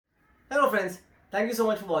Hello friends, thank you so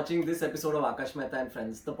much for watching this episode of Aakash, Mehta and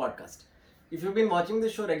Friends, the podcast. If you've been watching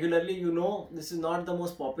this show regularly, you know this is not the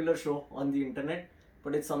most popular show on the internet,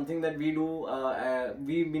 but it's something that we do,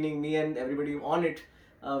 we meaning me and everybody on it,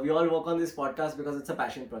 we all work on this podcast because it's a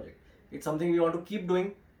passion project. It's something we want to keep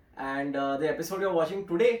doing, and the episode you're watching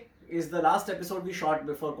today is the last episode we shot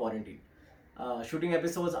before quarantine. Shooting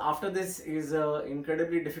episodes after this is an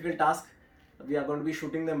incredibly difficult task. We are going to be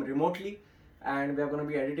shooting them remotely and we are going to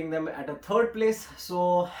be editing them at a third place,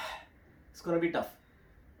 so it's going to be tough.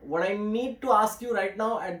 What I need to ask you right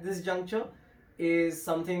now at this juncture is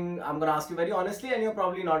something I'm going to ask you very honestly and you're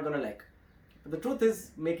probably not going to like. But the truth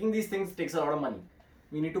is, making these things takes a lot of money.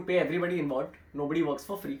 We need to pay everybody involved. Nobody works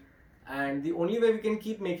for free. And the only way we can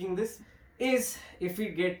keep making this is if we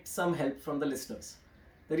get some help from the listeners.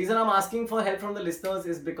 The reason I'm asking for help from the listeners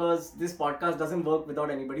is because this podcast doesn't work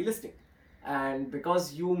without anybody listening. And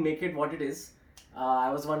because you make it what it is, I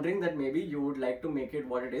was wondering that maybe you would like to make it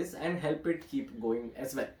what it is and help it keep going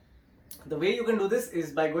as well. The way you can do this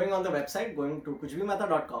is by going on the website, going to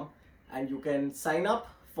kuchbimehta.com, and you can sign up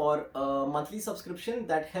for a monthly subscription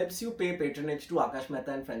that helps you pay patronage to Aakash,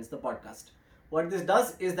 Mehta and Friends, the podcast. What this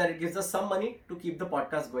does is that it gives us some money to keep the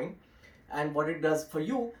podcast going, and what it does for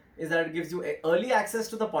you is that it gives you early access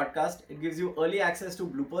to the podcast, it gives you early access to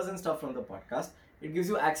bloopers and stuff from the podcast. It gives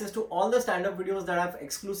you access to all the stand-up videos that I've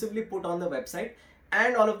exclusively put on the website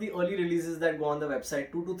and all of the early releases that go on the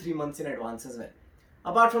website 2 to 3 months in advance as well.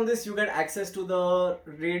 Apart from this, you get access to the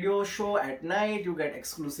radio show at night, you get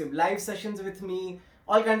exclusive live sessions with me,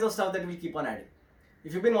 all kinds of stuff that we'll keep on adding.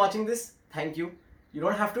 If you've been watching this, thank you. You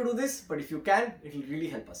don't have to do this, but if you can, it'll really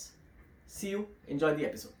help us. See you. Enjoy the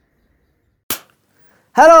episode.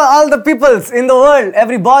 Hello all the peoples in the world,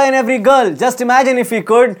 every boy and every girl. Just imagine if we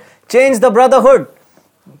could change the brotherhood.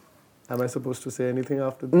 Am I supposed to say anything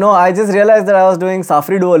after that? No, I just realized that I was doing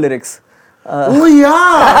Safri Duo lyrics. Oh yeah!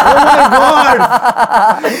 Oh my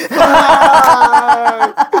god!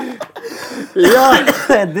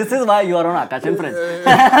 Yeah. This is why you are on Aakash and Friends.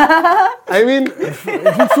 I mean,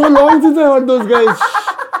 it's so long since I heard those guys.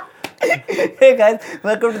 Hey guys,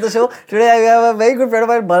 welcome to the show. Today I have a very good friend of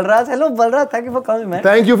mine, Balraj. Hello Balraj, thank you for coming, man.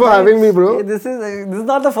 Thank you for having me, bro. This is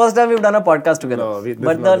not the first time we've done a podcast together. No,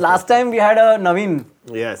 but the last time we had a Naveen.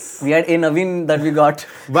 Yes. We had a Naveen that we got.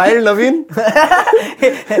 Wild Naveen?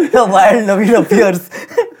 The wild Naveen appears.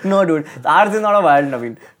 No, dude. Ours is not a wild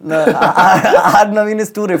Naveen. No, our Naveen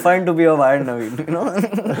is too refined to be a wild Naveen. You know?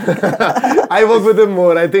 I work with him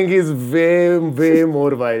more. I think he's way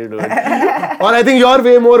more wild. Dude. Or I think you're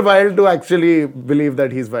way more wild to actually believe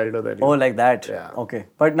that he's wilder than you. Oh, like that? Yeah. Okay.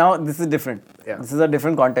 But now this is different. Yeah. This is a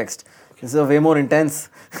different context. This is a way more intense.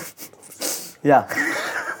 Yeah.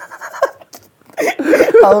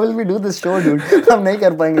 How will we do this show, dude? हम नहीं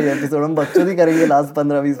कर पाएंगे ये episode. हम बकचोदी करेंगे last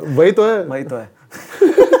 15-20. वही तो है. वही तो है.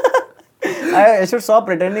 I should stop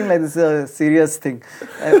pretending like this is a serious thing.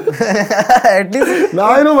 At least. Now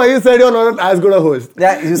I know why you said you're not as good a host.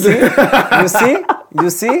 Yeah, you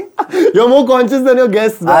see. You're more conscious than your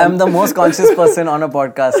guests. I am the most conscious person on a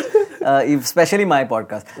podcast, especially my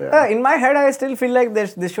podcast. Yeah. In my head, I still feel like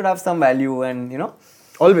this should have some value, and you know.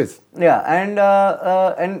 Always. Yeah, and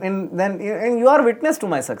then you are witness to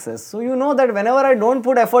my success, so you know that whenever I don't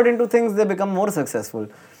put effort into things, they become more successful.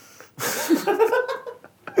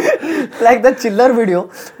 Like the chiller video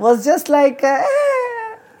was just like.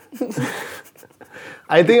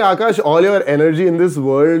 I think Aakash, all your energy in this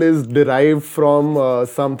world is derived from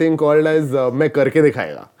something called as "मैं करके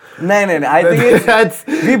दिखाएगा." No. I think it's,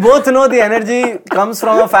 we both know the energy comes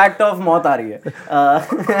from a fact of मौत आ रही है.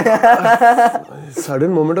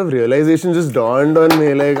 Sudden moment of realization just dawned on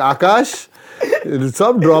me, like Aakash,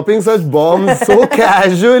 stop dropping such bombs so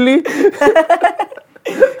casually.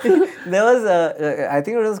 There was, I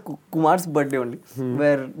think it was Kumar's birthday only,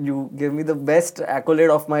 where you gave me the best accolade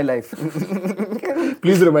of my life.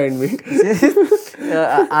 Please remind me.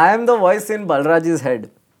 I am the voice in Balraj's head,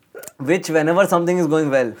 which whenever something is going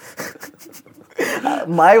well,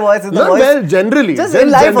 my voice is the Not voice. well, generally. Just in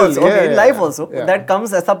life also. Okay, in life also. Yeah. That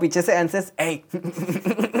comes ऐसा पीछे से and says, hey,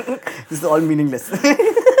 this is all meaningless.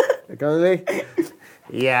 It comes like,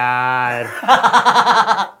 yaar.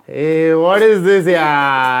 Hey, what is this,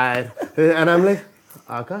 yaar? And I'm like,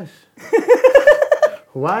 Aakash,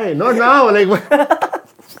 why? Not now. Like,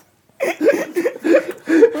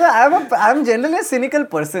 I'm generally a cynical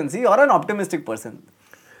person. See, you're an optimistic person.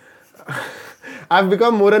 I've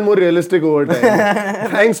become more and more realistic over time.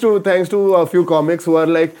 thanks to a few comics who are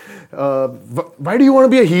like, why do you want to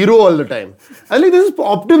be a hero all the time? I'm like, this is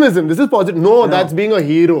optimism. This is positive. No, that's being a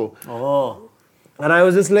hero. Oh. And I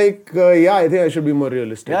was just like, yeah, I think I should be more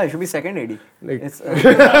realistic. Yeah, it should be second AD. Like-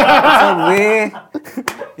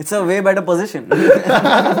 It's a way better position.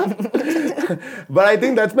 But I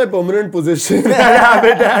think that's my permanent position at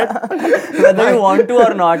Habitat. Whether you want to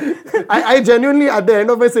or not. I genuinely, at the end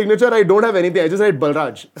of my signature, I don't have anything. I just write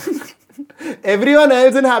Balraj. Everyone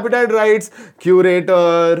else in Habitat writes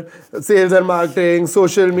curator, sales and marketing,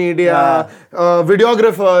 social media,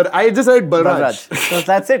 videographer. I just write Balraj. So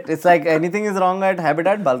that's it. It's like anything is wrong at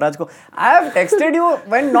Habitat, Balraj ko. I have texted you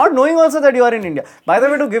when not knowing also that you are in India. By the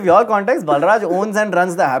way, to give your context, Balraj owns and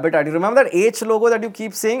runs the Habitat. You remember that H logo that you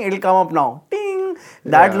keep saying? It'll come up now. Ting!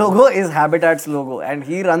 That logo is Habitat's logo and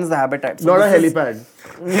he runs the Habitat. So Not a helipad.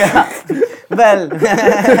 Yeah. Well,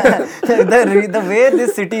 the way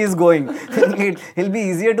this city is going, it'll be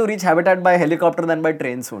easier to reach Habitat by helicopter than by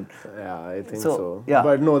train soon. Yeah, I think so. Yeah.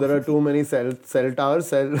 But no, there are too many cell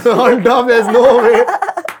towers. On top, there's no way.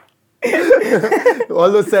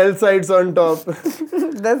 All those cell sites on top.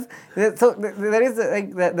 There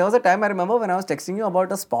was a time I remember when I was texting you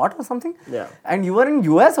about a spot or something. Yeah. And you were in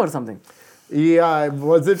US or something. Yeah,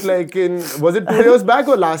 was it 2 years back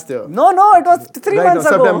or last year? No, it was 3 months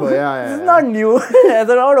ago. September, yeah. This is not new. It's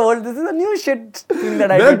not old. This is a new shit thing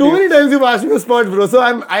that I do. There are too many times you've asked me for spots, bro. So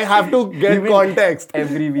I have to get context.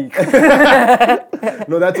 Every week.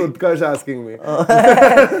 No, that's Utkarsh asking me.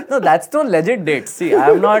 No, that's no legit date. See, I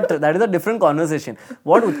am not. That is a different conversation.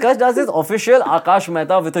 What Utkarsh does is official Aakash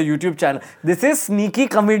Mehta with a YouTube channel. This is sneaky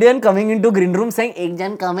comedian coming into green room saying, "Ek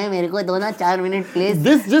jan kam hai, mere ko do na 4 minute please."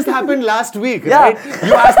 This just happened last week, Yeah. right?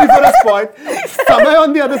 You asked me for a spot. Somewhere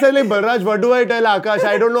on the other side, like, Balraj, what do I tell Aakash?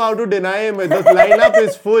 I don't know how to deny him. The lineup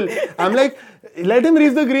is full. I'm like, let him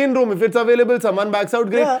reach the green room. If it's available, someone backs out,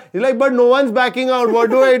 great. Yeah. He's like, but no one's backing out. What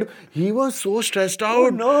do I do? He was so stressed out. Oh,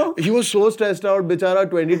 no. He was so stressed out. Bichara,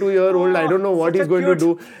 22-year-old. I don't know what he's going to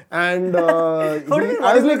do. And What do you mean?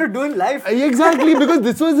 What is he going to do in life? Exactly, because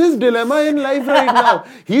this was his dilemma in life right now.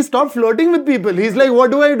 He stopped flirting with people. He's like,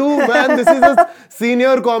 what do I do, man? This is a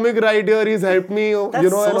senior comic writer. He's helped me, That's and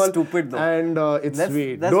so all. stupid, though. And it's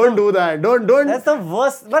sweet. that's Don't do that. Don't. That's the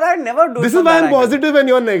worst. But I never do. This is why I'm positive and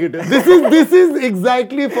you're negative. This is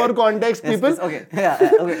exactly for context, Yes, people. yes, okay. Yeah.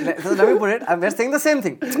 Okay. So let me put it. We're saying the same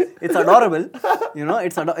thing. It's adorable. You know,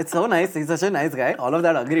 it's so nice. He's such a nice guy. All of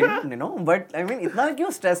that agreed. You know, but I mean, it's not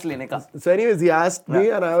क्यों stress लेने का. So anyways, he asked me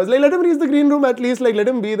and I was like, let him reach the green room at least. Like, let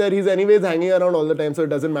him be there. He's anyways hanging around all the time, so it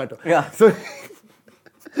doesn't matter. Yeah. So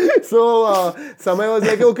Samay was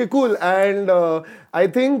like, okay, cool. And I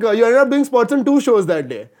think you ended up doing spots on 2 shows that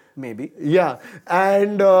day. Maybe. Yeah,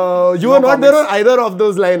 and you were not there on either of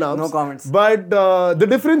those lineups. No comments. But the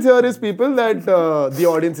difference here is, people, that the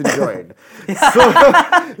audience enjoyed. So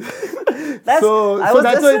that's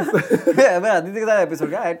why it's मैं Aditi के साथ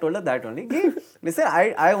episode I told her that only. Listen,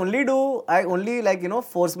 I only like, you know,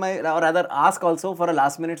 force my, or rather ask also for a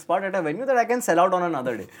last minute spot at a venue that I can sell out on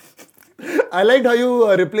another day. I liked how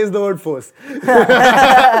you replaced the word force. No,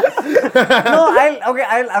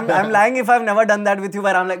 I'm lying if I've never done that with you,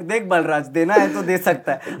 where I'm like, देख Balraj, देना है तो दे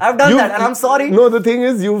सकता है. I've done that and I'm sorry. No, the thing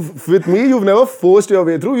is, with me, you've never forced your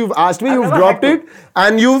way through. You've asked me, you've dropped it,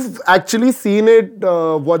 and you've actually seen it,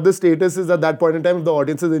 what the status is at that point in time, if the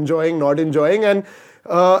audience is enjoying, not enjoying, and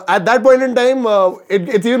at that point in time,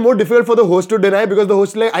 it's even more difficult for the host to deny, because the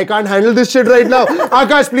host is like, I can't handle this shit right now.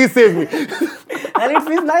 Aakash, please save me. And it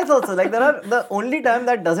feels nice also. Like, the only time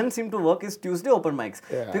that doesn't seem to work is Tuesday open mics.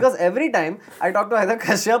 Yeah. Because every time I talk to either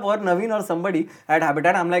Kashyap or Naveen or somebody at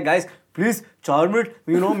Habitat, I'm like, guys, please, 4 minutes,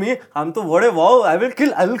 you know me, I'm to wow, I will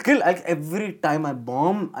kill. Like, every time I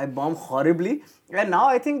bomb horribly. And now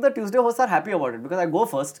I think the Tuesday hosts are happy about it, because I go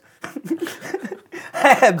first.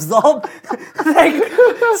 I absorb like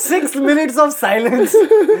 6 minutes of silence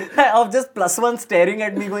of just +1 staring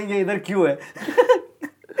at me going, ye idhar kyun hai?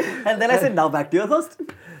 And then I said, now back to your host.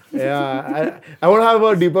 Yeah, I want to have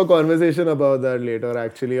a deeper conversation about that later,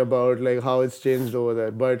 actually, about like how it's changed over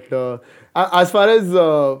there. But as far as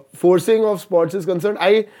forcing of spots is concerned,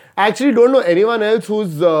 I actually don't know anyone else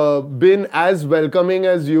who's been as welcoming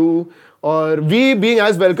as you, or we being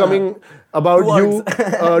as welcoming about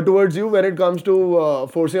towards you when it comes to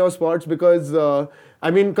forcing of spots, because I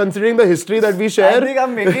mean, considering the history that we share, I think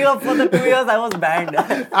I'm making up for the 2 years I was banned.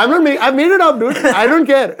 I've made it up, dude. I don't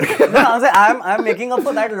care. No, I'm making up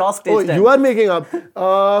for that lost stage time. You are making up.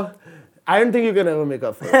 I don't think you can ever make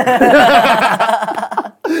up for it.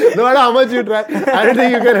 No matter how much you try, I don't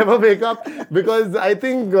think you can ever make up, because I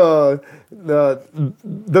think the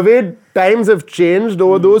way times have changed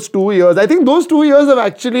over those 2 years, I think those 2 years have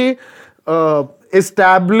actually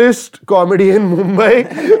established comedy in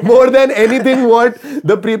Mumbai more than anything what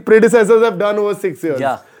the predecessors have done over 6 years.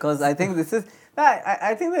 Yeah, because I think this is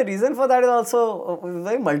I think the reason for that is also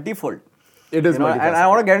very multifold. It is And multifaceted. I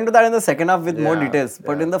want to get into that in the second half with more Yeah, details.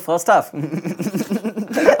 But yeah. in the first half,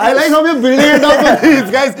 I like how we're building it up for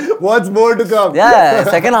these guys. What's more to come? yeah,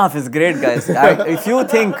 second half is great, guys. If you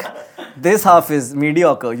think this half is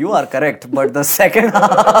mediocre, you are correct. But the second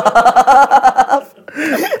half,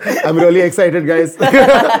 I'm really excited, guys.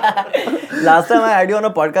 last time I had you on a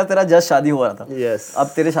podcast, तेरा just शादी हो रहा था. Yes. अब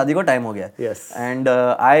तेरे शादी को time हो गया. Yes. And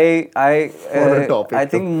For a topic. I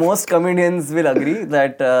think most comedians will agree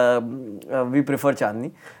that we prefer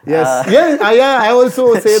Chandni. Yes. I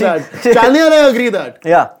also say that. Chani and I agree that.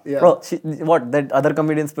 Yeah. Yeah. Bro, that other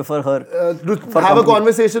comedians prefer her. To For have a company.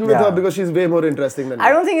 conversation with Yeah. her because she's way more interesting than me. I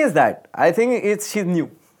don't think it's that. I think she's new,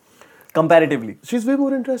 comparatively. She's way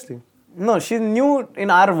more interesting. No, she's new in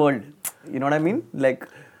our world. You know what I mean? Like,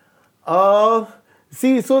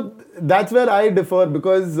 See, so that's where I differ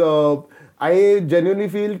because I genuinely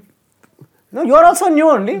feel no, you're also new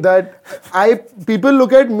only. that people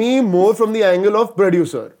look at me more from the angle of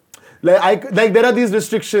producer. Like there are these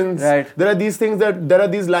restrictions, Right. there are these things there are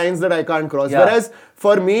these lines that I can't cross. Yeah. Whereas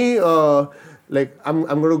for me, like I'm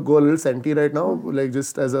going to go a little senti right now, like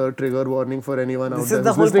just as a trigger warning for anyone out This there is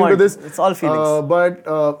the who's whole listening point. to this. It's all feelings. But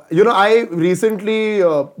I recently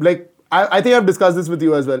I think I've discussed this with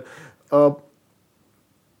you as well.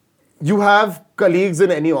 You have colleagues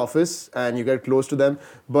in any office and you get close to them,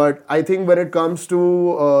 but I think when it comes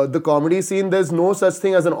to the comedy scene, there's no such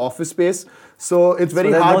thing as an office space. So it's very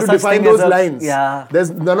there's hard no to such define thing as those a- lines. yeah. There's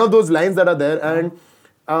none of those lines that are there. And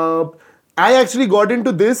I actually got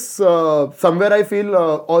into this somewhere I feel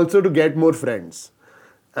also to get more friends.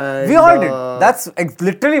 And, We all did. That's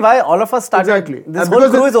literally why all of us started. Exactly. This And whole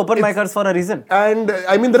because crew is open it's- micers for a reason. And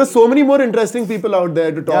I mean, there are so many more interesting people out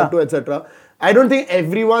there to talk Yeah. to, etc. I don't think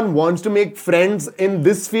everyone wants to make friends in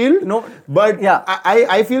this field. No. But Yeah.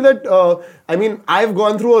 I feel that, I've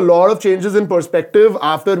gone through a lot of changes in perspective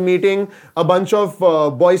after meeting a bunch of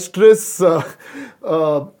boisterous,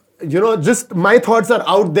 just my thoughts are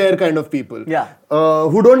out there kind of people. Yeah.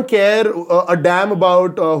 Who don't care a damn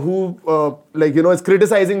about who, is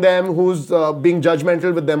criticizing them, who's being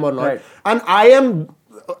judgmental with them or not. Right. And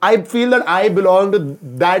I feel that I belong to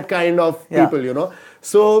that kind of Yeah. people,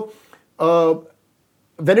 So,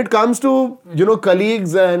 when it comes to,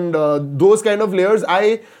 colleagues and those kind of layers,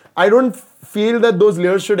 I don't feel that those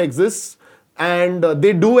layers should exist. And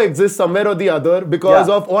they do exist somewhere or the other because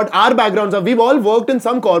Yeah. of what our backgrounds are. We've all worked in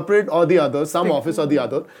some corporate or the other, some office or the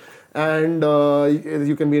other. And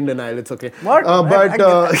you can be in denial, it's okay. What? But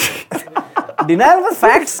Denial में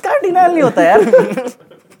facts का denial नहीं होता यार.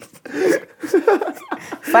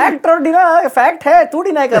 Fact और denial, fact है, तू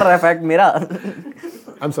deny कर रहा है fact मेरा.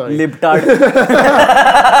 I'm sorry. Libtard.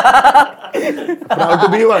 Proud to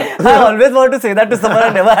be one. I always want to say that to someone. I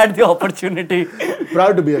never had the opportunity.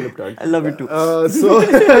 Proud to be a libtard. I love you too.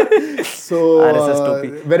 So RSS topi.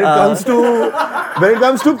 when it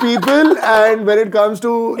comes to people and when it comes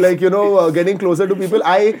to getting closer to people,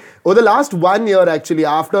 over the last 1 year actually,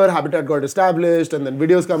 after Habitat got established and then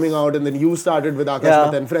videos coming out and then you started with Aakash Yeah.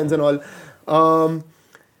 Mehta and friends and all,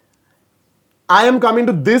 I am coming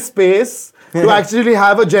to this space to actually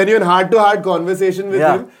have a genuine heart-to-heart conversation with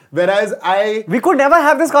Yeah. him. Whereas We could never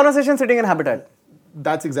have this conversation sitting in Habitat.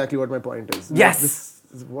 that's exactly what my point is. Yes.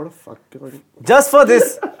 What a fuck. Just for this,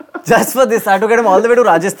 I had to get him all the way to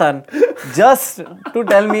Rajasthan just to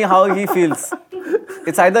tell me how he feels.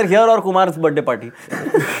 It's either here or Kumar's birthday party.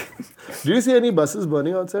 Did you see any buses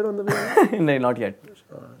burning outside on the way? No, not yet.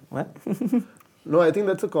 What? No, I think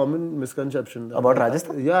that's a common misconception. About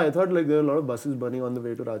Rajasthan? Yeah, I thought there are a lot of buses burning on the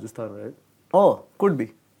way to Rajasthan, right? Oh, could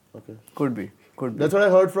be. Okay. Could be. That's what I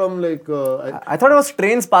heard from I thought it was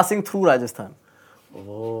trains passing through Rajasthan.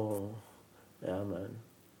 Oh, yeah, man.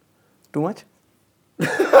 Too much?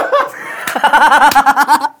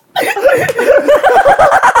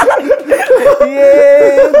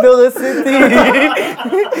 ये दोस्ती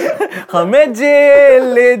हमें jail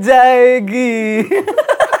ले जाएगी.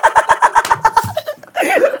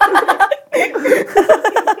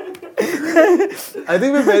 I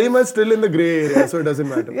think we're very much still in the grey area, so it doesn't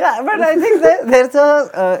matter. Yeah, but I think there's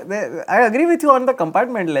I agree with you on the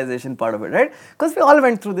compartmentalization part of it, right? Because we all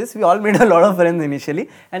went through this. We all made a lot of friends initially,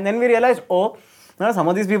 and then we realized, some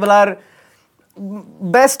of these people are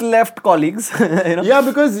best left colleagues. Yeah,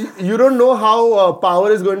 because you don't know how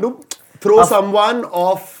power is going to throw someone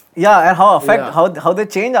off. Yeah, and how they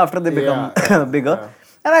change after they become bigger. Yeah.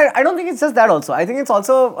 And I don't think it's just that also. I think it's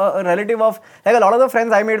also a relative of, a lot of the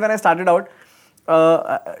friends I made when I started out,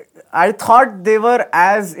 I thought they were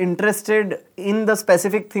as interested in the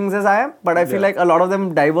specific things as I am, but I feel like a lot of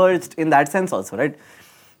them diverged in that sense also, right?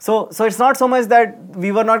 So it's not so much that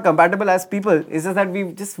we were not compatible as people. It's just that we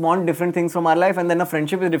just want different things from our life, and then a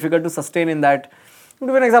friendship is difficult to sustain in that. To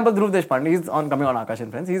give an example, Dhruv Deshpande, he's coming on Aakash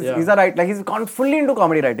and Friends. He's he's gone fully into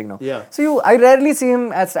comedy writing now. Yeah. So I rarely see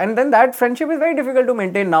him and then that friendship is very difficult to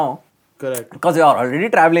maintain now. Correct. Because you're already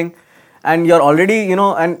traveling, and you're already,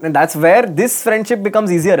 and that's where this friendship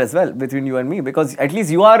becomes easier as well between you and me, because at least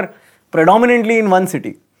you are predominantly in one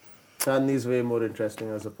city. Chandni is way more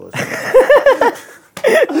interesting, I suppose.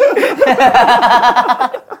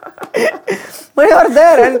 But you're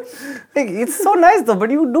there, and it's so nice though, but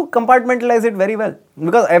you do compartmentalize it very well.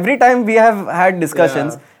 Because every time we have had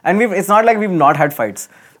discussions, and it's not like we've not had fights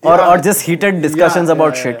or just heated discussions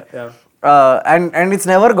about shit. And it's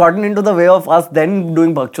never gotten into the way of us then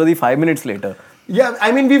doing bakchodi 5 minutes later. Yeah,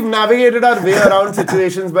 I mean, we've navigated our way around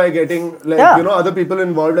situations by getting, other people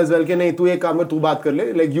involved as well. Nahi, tu ek kaam kar, tu baat kar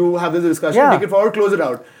le. Like, you have this discussion, take it forward, close it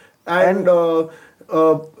out. And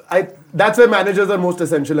that's where managers are most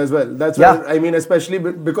essential as well. That's where, I mean, especially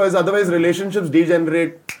because otherwise relationships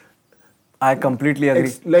degenerate. I completely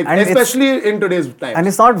agree. Especially in today's time. And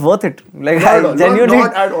it's not worth it. Like, genuinely,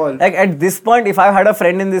 not at all. Like, at this point, if I've had a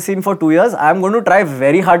friend in this scene for 2 years, I'm going to try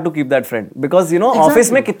very hard to keep that friend. Because, office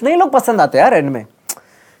mein kitne hi log pasand aate yaar end mein.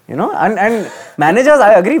 And managers,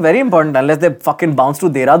 I agree, very important, unless they fucking bounce to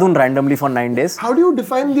Dehradun randomly for 9 days. How do you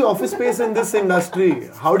define the office space in this industry?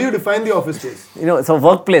 How do you define the office space? So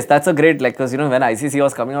workplace, that's a great, because, when ICC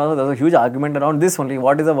was coming out, there was a huge argument around this only.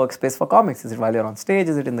 What is a workspace for comics? Is it while you're on stage?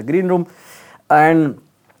 Is it in the green room? And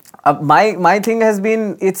my thing has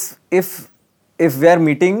been, it's if we are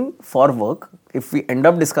meeting for work, if we end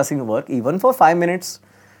up discussing work, even for 5 minutes,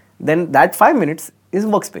 then that 5 minutes is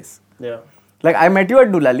workspace. Yeah. Like, I met you at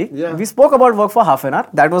Dulali. Yeah. We spoke about work for half an hour.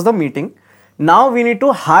 That was the meeting. Now we need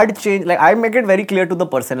to hard change. Like, I make it very clear to the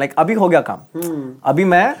person. Like, abhi ho gaya kaam. Abhi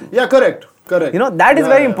main. Yeah, correct. That is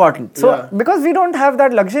very important. So, because we don't have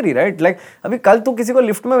that luxury, right? Like, abhi kal tu kisi ko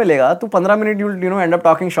lift mein milega, tu 15 minutes you'll end up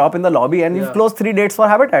talking shop in the lobby, and you've closed 3 dates for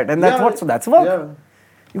Habitat, and that's work. Yeah.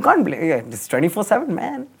 You can't blame. It's 24/7,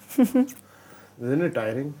 man. Isn't it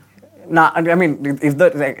tiring? Nah, I mean, if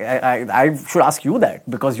I should ask you that,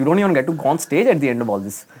 because you don't even get to go on stage at the end of all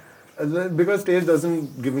this. Because stage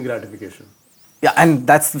doesn't give me gratification. Yeah, and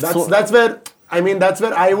that's where I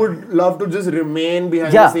would love to just remain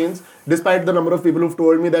behind the scenes, despite the number of people who've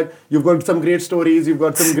told me that you've got some great stories, you've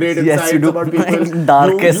got some great insights about people.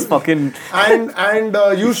 Darkest fucking. And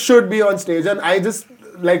you should be on stage, and I just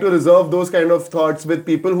like to reserve those kind of thoughts with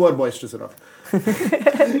people who are boisterous enough.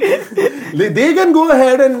 They can go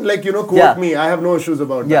ahead and quote me. I have no issues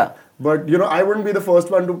about that. But I wouldn't be the first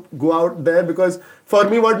one to go out there, because for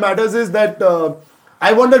me what matters is that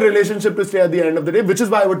I want the relationship to stay at the end of the day, which is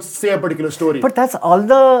why I would say a particular story. But that's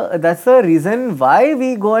the reason why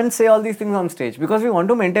we go and say all these things on stage, because we want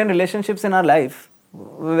to maintain relationships in our life.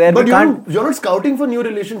 But you're not scouting for new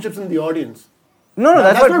relationships in the audience. No,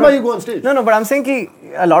 that's not why you go on stage. No, but I'm saying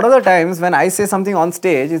a lot of the times when I say something on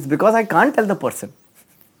stage, it's because I can't tell the person.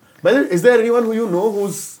 But is there anyone who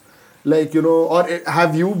who's or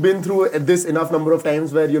have you been through this enough number of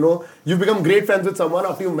times where you've become great friends with someone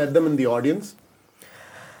after you met them in the audience?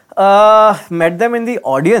 Met them in the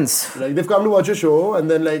audience. Like, they've come to watch a show,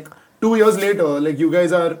 and then 2 years later, you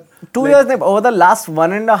guys are... 2 years, over the last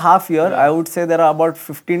 1.5 years, I would say there are about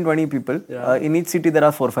 15-20 people. In each city, there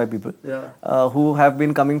are 4-5 people who have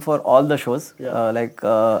been coming for all the shows. No,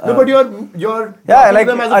 but you're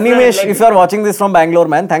Animesh, if you're watching this from Bangalore,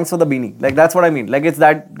 man, thanks for the beanie. That's what I mean. It's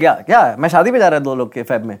that, मैं शादी पे जा रहा है 2 लोग के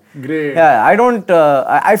Feb में. Great. Yeah, I don't,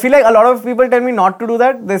 I feel like a lot of people tell me not to do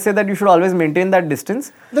that. They say that you should always maintain that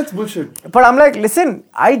distance. That's bullshit. But I'm like, listen,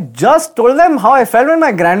 I just told them how I felt when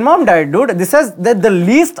my grandmom died, dude. This is the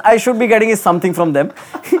least I should be getting is something from them.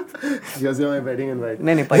 Here's my wedding invite.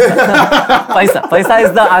 No, paisa. Paisa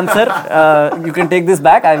is the answer. You can take this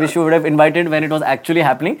back. I wish you would have invited when it was actually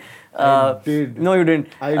happening. I did. No, you didn't.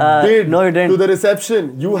 I did. No, you didn't. To the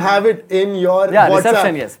reception. You have it in your WhatsApp.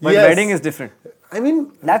 Reception, yes. But wedding is different. I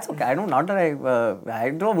mean... That's okay. I would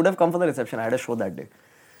have come for the reception. I had a show that day.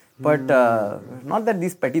 But not that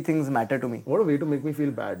these petty things matter to me. What a way to make me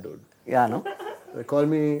feel bad, dude. Yeah, no? Call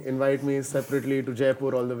me, invite me separately to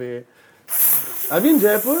Jaipur all the way. Are we in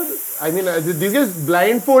Jaipur? I mean, these guys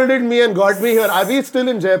blindfolded me and got me here. Are we still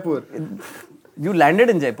in Jaipur? You landed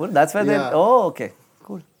in Jaipur. That's where they... Oh, okay.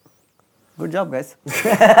 Cool. Good job, guys.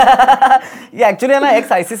 ये actually है ना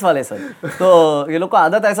ex-ISIS वाले sir, तो ये लोग को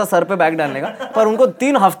आदत है ऐसा सर पे बैग डालने का, पर उनको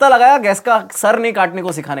 3 हफ्ता लगाया गैस का सर नहीं काटने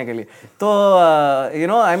को सिखाने के लिए. तो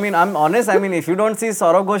I mean, I'm honest. I mean, if you don't see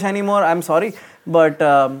Saurabh Ghosh anymore, I'm sorry, but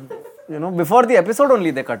before the episode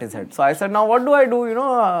only they cut his head. So I said, now what do I do?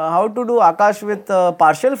 How to do Aakash with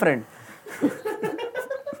partial friend?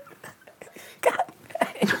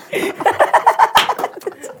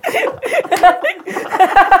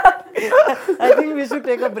 I think we should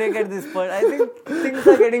take a break at this point. I think things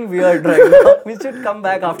are getting weird right now. We should come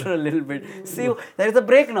back after a little bit. See, there is a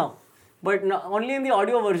break now. But only in the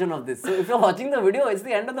audio version of this. So if you're watching the video, it's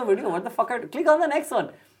the end of the video. What the fuck? Click on the next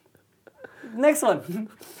one. Next one.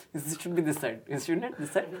 This should be this side. Shouldn't it?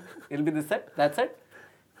 This side? It'll be this side. That's it.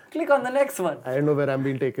 Click on the next one. I don't know where I'm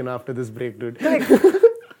being taken after this break, dude. Click.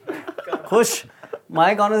 Khush.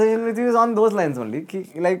 My conversation with you is on those lines only.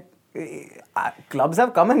 Like, clubs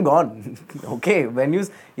have come and gone. Okay,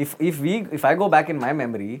 venues. If I go back in my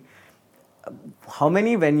memory, how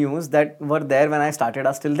many venues that were there when I started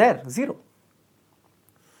are still there? 0.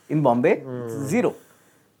 In Bombay, 0.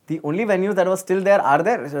 The only venues that were still there are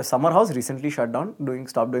there. Summer House recently shut down,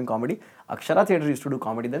 stopped doing comedy. Akshara Theatre used to do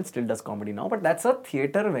comedy then, still does comedy now. But that's a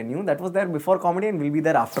theatre venue that was there before comedy and will be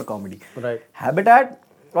there after comedy. Right. Habitat,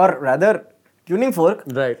 or rather Tuning Fork,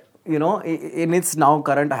 Right. In its now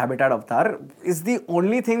current habitat avatar, is the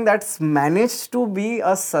only thing that's managed to be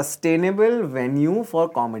a sustainable venue for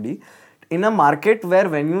comedy in a market where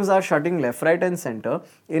venues are shutting left, right and center,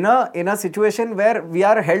 in a situation where we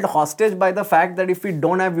are held hostage by the fact that if we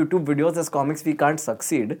don't have YouTube videos as comics, we can't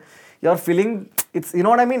succeed. You're feeling, it's, you know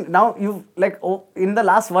what I mean? Now, in the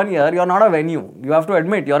last 1 year, you're not a venue. You have to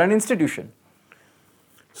admit, you're an institution.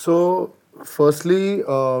 So, firstly,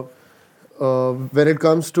 when it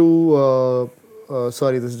comes to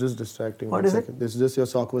sorry, this is just distracting. What One is second. This is just your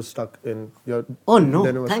sock was stuck in your. Oh no!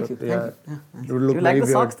 denim was Thank stuck. you. Yeah. Thank you. It would look You like very the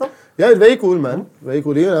weird. socks though? Yeah, it's very cool, man. Very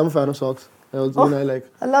cool. Even I'm a fan of socks. I like.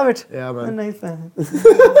 I love it. Yeah, man. A nice fan.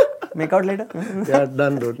 Make out later. Yeah,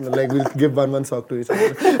 done, dude. Like we'll give one sock to each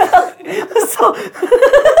other. So,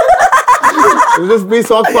 It'll just be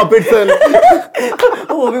sock puppets and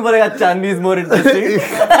वो भी बोलेगा चांदी is more interesting.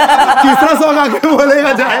 तीसरा sock आके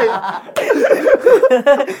बोलेगा जाएगा.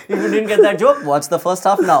 If you didn't get that joke, watch the first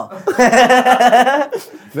half now.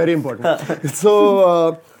 Very important.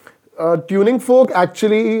 So, Tuning Folk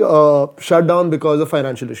actually shut down because of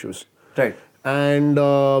financial issues. Right. And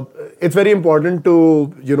it's very important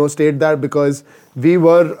to state that because we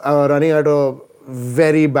were running at a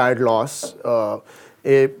very bad loss.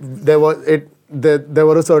 There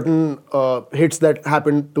were a certain hits that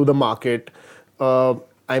happened to the market.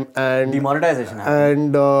 And Demonetization happened.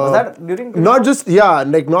 And was that during? not just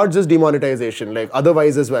demonetization, like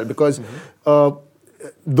otherwise as well, because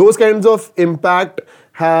those kinds of impact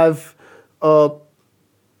have a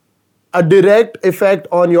direct effect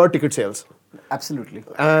on your ticket sales. Absolutely.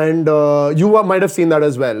 And you might have seen that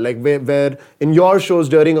as well, like where in your shows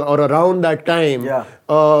during or around that time,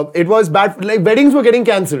 it was bad. Like weddings were getting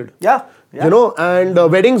cancelled. Yeah. And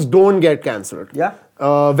weddings don't get cancelled. Yeah.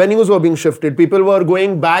 Venues were being shifted. People were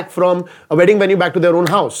going back from a wedding venue back to their own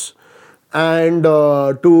house, and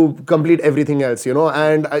to complete everything else,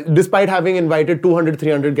 and despite having invited 200,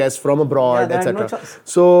 300 guests from abroad, etc. No choice.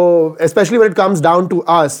 So, especially when it comes down to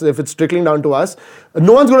us, if it's trickling down to us,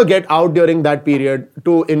 no one's going to get out during that period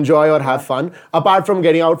to enjoy or have fun, apart from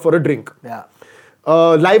getting out for a drink. Yeah.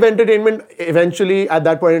 Live entertainment eventually at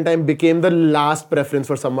that point in time became the last preference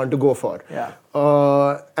for someone to go for. Yeah.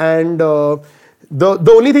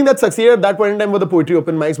 The only thing that succeeded at that point in time were the poetry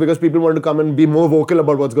open mics because people wanted to come and be more vocal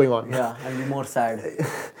about what's going on. Yeah, and be more sad.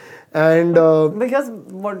 And because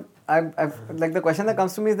what I've like the question that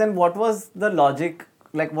comes to me is then what was the logic,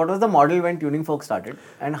 like what was the model when Tuning Folk started,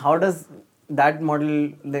 and how does that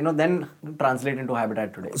model then translate into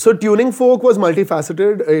Habitat today? So Tuning Folk was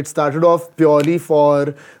multifaceted. It started off purely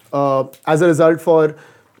for as a result for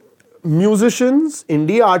musicians,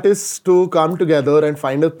 indie artists to come together and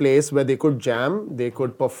find a place where they could jam, they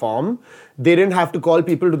could perform. They didn't have to call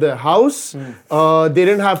people to their house. They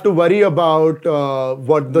didn't have to worry about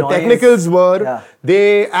what the Noise. technicals were.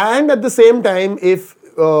 Yeah. And at the same time, if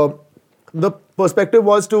the perspective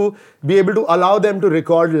was to be able to allow them to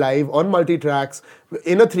record live on multi-tracks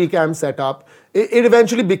in a 3-cam setup. It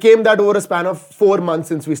eventually became that over a span of 4 months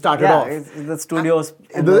since we started off. It's the studios.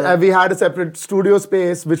 We had a separate studio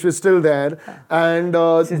space which was still there. And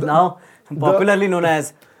This is now popularly known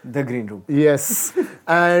as the Green Room. Yes.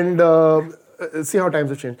 And see how times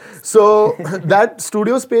have changed. So that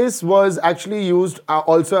studio space was actually used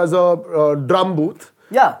also as a drum booth.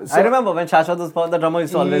 Yeah, I remember when Shashwat was the drummer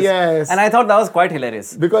used to always. Yes. And I thought that was quite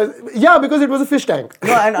hilarious. Because it was a fish tank.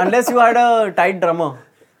 No, and unless you had a tight drummer,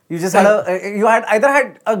 you just had either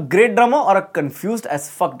had a great drummer or a confused as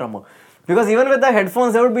fuck drummer. Because even with the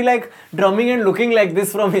headphones, they would be like drumming and looking like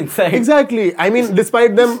this from inside. Exactly. I mean,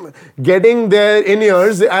 despite them getting their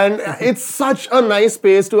in-ears, and it's such a nice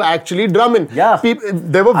space to actually drum in. Yeah.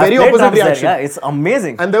 There were I've very played opposite drums there, reactions. yeah, it's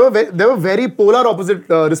amazing. And there were very polar opposite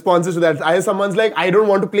responses to that. Either someone's like, I don't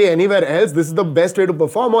want to play anywhere else. This is the best way to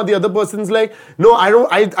perform. Or the other person's like, no, I don't.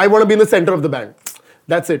 I want to be in the center of the band.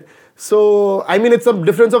 That's it. So, I mean, it's a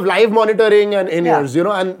difference of live monitoring and in-ears, you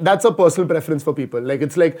know, and that's a personal preference for people. Like,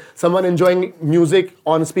 it's like someone enjoying music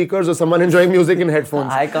on speakers or someone enjoying music in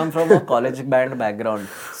headphones. I come from a college band background.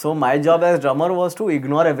 So, my job as drummer was to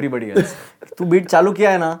ignore everybody else. तू beat चालू किया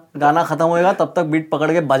है ना, गाना खत्म होएगा, तब तक बीट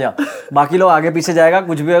पकड़ के बजा. बाकी लोग आगे पीछे जाएगा,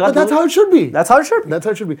 कुछ भी होगा. But that's how it should be. That's how it should. That's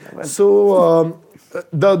how it should be. So,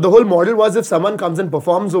 the whole model was if someone comes and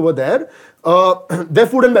performs over there, their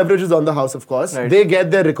food and beverages on the house, of course. Right. They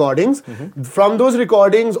get their recordings. From those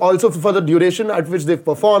recordings, also for the duration at which they've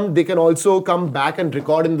performed, they can also come back and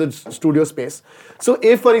record in the studio space. So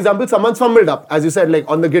if, for example, someone's fumbled up, as you said, like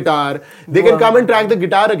on the guitar, they can come and track the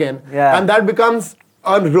guitar again. Yeah. And that becomes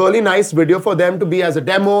a really nice video for them to be as a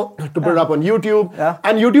demo, to put it up on YouTube. Yeah.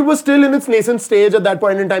 And YouTube was still in its nascent stage at that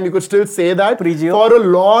point in time. You could still say that. Pre-geo. For a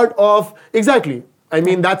lot of... Exactly. I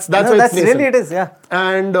mean, that's why it's nascent. Really it is, yeah.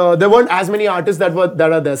 And there weren't as many artists that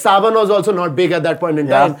are there. Savan was also not big at that point in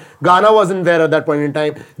time. Ghana wasn't there at that point in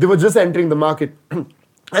time. They were just entering the market.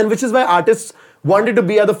 And which is why artists wanted to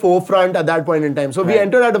be at the forefront at that point in time. So we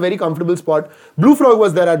entered at a very comfortable spot. Blue Frog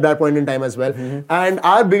was there at that point in time as well. And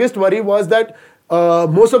our biggest worry was that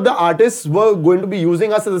most of the artists were going to be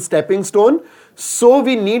using us as a stepping stone. So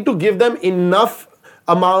we need to give them enough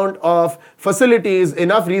amount of facilities,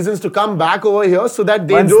 enough reasons to come back over here so that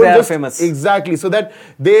they Once don't they are just... famous. Exactly. So that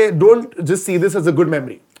they don't just see this as a good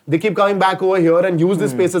memory. They keep coming back over here and use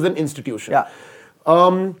this space as an institution. Yeah.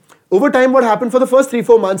 Over time, what happened for the first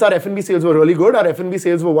 3-4 months, our F&B sales were really good. Our F&B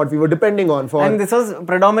sales were what we were depending on for. And this was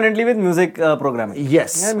predominantly with music programming.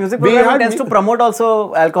 Yes. Yeah, music programming tends to promote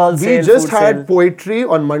also alcohol sales, We just food had sale. poetry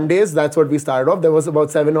on Mondays. That's what we started off. There was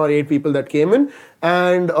about 7 or 8 people that came in.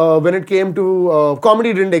 And when it came to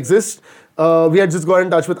comedy, didn't exist. We had just got in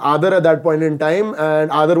touch with Adar at that point in time. And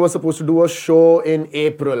Adar was supposed to do a show in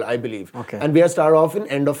April, I believe. Okay. And we had started off in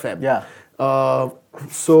end of Feb. Yeah.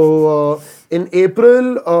 So in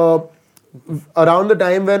April, around the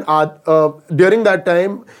time when during that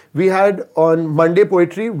time we had on Monday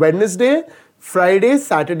poetry, Wednesday, Friday,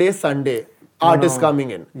 Saturday, Sunday artists coming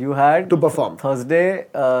in. You had to perform. Thursday.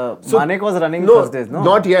 Manik was running No, Thursdays, no?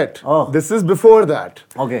 not yet. Oh. This is before that.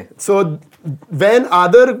 Okay. So when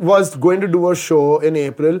Adar was going to do a show in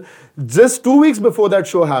April, just 2 weeks before that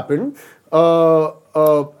show happened,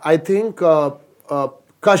 I think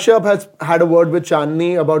Kashyap has had a word with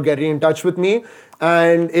Chandni about getting in touch with me,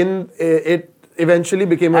 and it eventually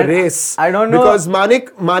became a race. I don't know. Because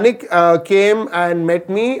Manik came and met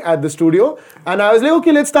me at the studio, and I was like,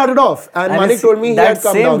 okay, let's start it off. And Manik told me he had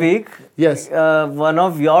come down. That same week, yes, one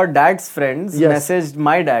of your dad's friends messaged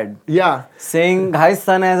my dad. Yeah. Saying Ghai's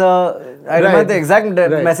son has a... I remember the exact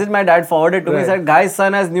message my dad forwarded to me. He said, Ghai's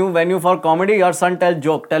son has new venue for comedy. Your son tells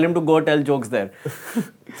joke. Tell him to go tell jokes there.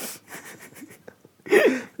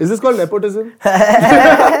 Is this called nepotism?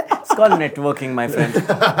 It's called networking, my friend.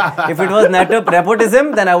 If it was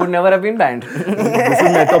nepotism, then I would never have been banned. This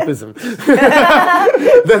is netopism.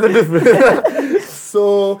 There's a difference.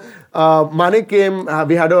 So, Manik came,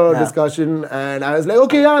 we had a discussion, and I was like,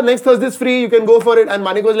 okay, yeah, next Thursday's free, you can go for it. And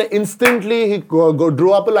Manik was like, instantly, he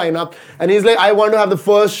drew up a lineup, and he's like, I want to have the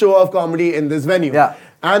first show of comedy in this venue. Yeah.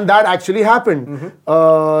 And that actually happened.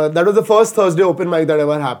 That was the first Thursday open mic that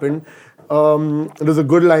ever happened. It was a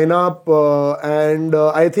good lineup, and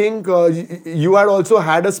I think you had also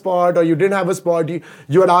had a spot, or you didn't have a spot.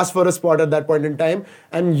 You had asked for a spot at that point in time,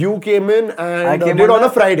 and you came in and did on a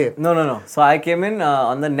Friday. No. So I came in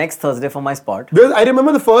on the next Thursday for my spot. Because I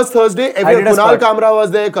remember the first Thursday, Kunal Kamra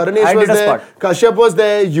was there, Karanesh was there, Kashyap was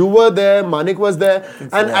there, you were there, Manik was there,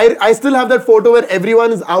 and I still have that photo where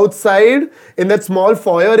everyone is outside in that small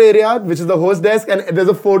foyer area, which is the host desk, and there's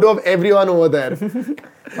a photo of everyone over there.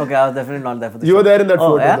 Okay, I was definitely not there for the show. You were there in that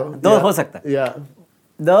photo, yeah? though. Ho sakta hai. Yeah.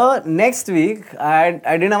 The next week, I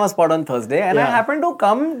didn't have a spot on Thursday, and I happened to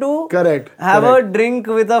come to have a drink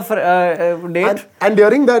with a date. And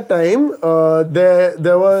during that time,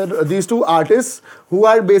 there were these two artists who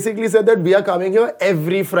had basically said that we are coming here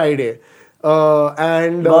every Friday.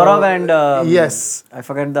 And Gaurav and yes, I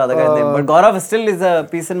forget the other guy's name, but Gaurav still is a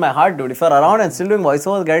piece in my heart, dude. If you're around and still doing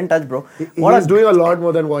voiceovers, get in touch, bro. He's doing a lot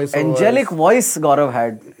more than voiceovers. Angelic voice Gaurav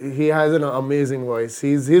had. He has an amazing voice.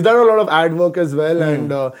 He's done a lot of ad work as well,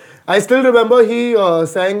 and I still remember he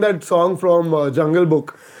sang that song from Jungle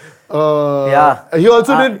Book. He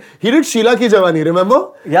also did Sheila Ki Jawani,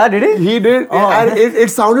 remember? Yeah, did he? He did, and it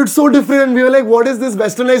sounded so different. We were like, what is this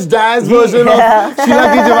westernized jazz version of Sheila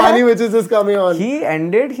Ki Jawani, which is just coming on? He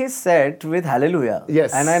ended his set with Hallelujah.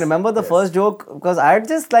 Yes. And I remember the first joke, because I had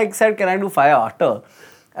just like said, can I do fire after?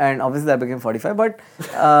 And obviously that became 45.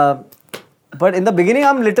 But in the beginning,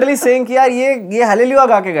 I'm literally saying कि यार ये Hallelujah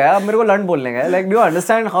गा के गया, अब मेरे को लंड बोलने गया. Like, do you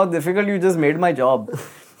understand how difficult you just made my job?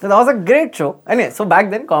 So that was a great show. Anyway, so back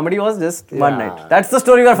then, comedy was just one night. That's the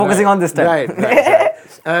story we are focusing on this time. Right.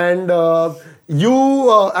 And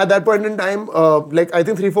you, at that point in time, like I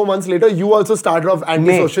think 3-4 months later, you also started off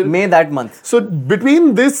antisocial. May that month. So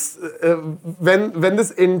between this, when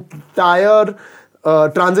this entire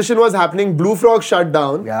transition was happening, Blue Frog shut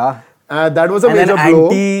down. Yeah. That was a And major then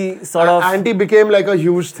blow. Anti became like a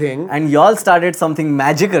huge thing. And y'all started something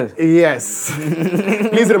magical. Yes.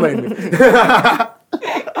 Please remind me.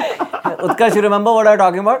 Utkarsh, you remember what I was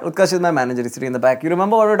talking about? Utkarsh is my manager, he's sitting in the back. You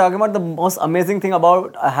remember what we were talking about? The most amazing thing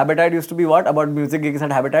about Habitat used to be what? About music gigs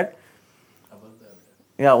at Habitat?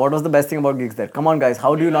 Yeah, what was the best thing about gigs there? Come on, guys,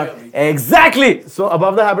 how do you not? Exactly! So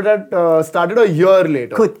Above the Habitat started a year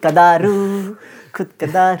later. Khud kadaru, khud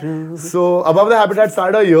kadaru. So Above the Habitat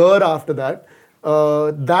started a year after that.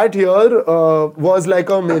 That year was like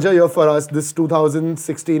a major year for us, this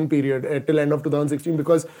 2016 period, till end of 2016,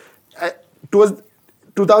 because it was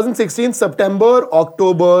 2016, September,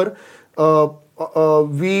 October, when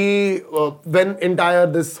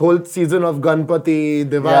this whole season of Ganpati,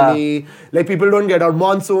 Diwali, like people don't get out,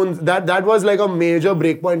 monsoons, that was like a major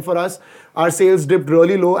breakpoint for us. Our sales dipped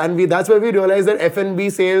really low, and that's where we realized that F&B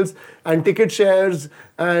sales and ticket shares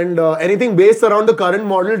and anything based around the current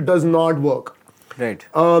model does not work. Right.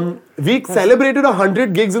 We celebrated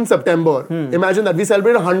 100 gigs in September. Imagine that. We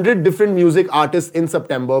celebrated 100 different music artists in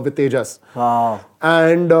September with Tejas. Wow.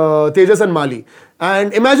 And Tejas and Mali.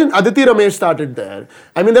 And imagine Aditi Ramesh started there.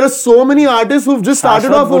 I mean, there are so many artists who've just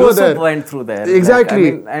started off over there. Went through there.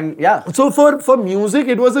 Exactly. Like, and yeah. So for music,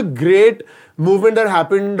 it was a great movement that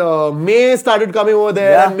happened. May started coming over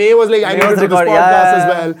there. And May was like, I need to do this podcast as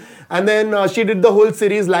well. And then she did the whole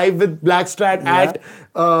series live with Blackstrat at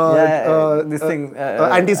this thing,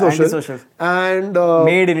 Antisocial. And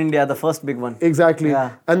Made in India, the first big one. Exactly.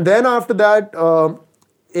 Yeah. And then after that,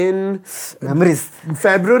 in Memories.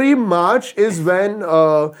 February, March is when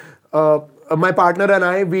my partner and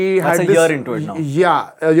I, we That's had a year into it now. Yeah,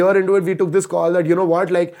 a year into it, we took this call that, you know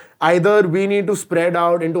what, like either we need to spread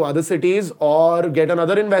out into other cities or get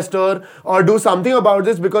another investor or do something about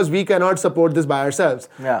this because we cannot support this by ourselves.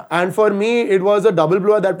 Yeah. And for me, it was a double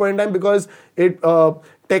blow at that point in time because it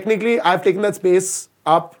technically, I've taken that space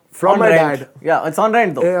up from my dad. Yeah, it's on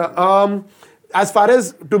rent though. As far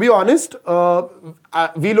as, to be honest,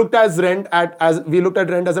 we looked at rent as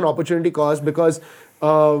an opportunity cost because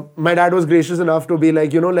my dad was gracious enough to be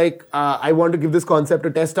like, I want to give this concept a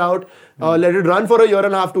test out. Let it run for a year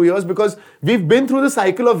and a half, 2 years, because we've been through the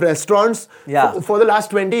cycle of restaurants for the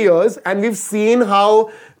last 20 years, and we've seen how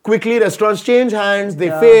quickly restaurants change hands, they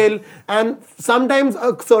fail, and sometimes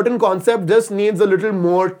a certain concept just needs a little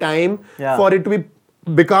more time for it to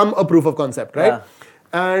become a proof of concept, right?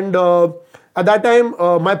 And at that time,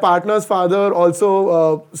 my partner's father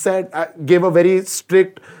also gave a very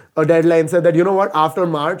strict deadline, said that, you know what, after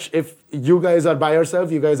March, if you guys are by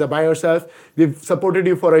yourself, we've supported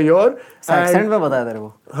you for a year. Accent में बताया तेरे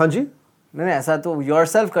को? हाँ जी? नहीं ऐसा तो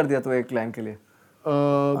yourself कर दिया तो एक line के लिए.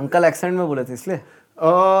 Uncle accent में बोले थे इसलिए.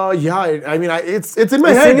 Yeah, I mean, it's in my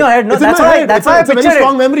head. It's in your head, no? That's why I pictured it. It's a very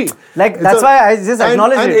strong memory. Like, that's why I just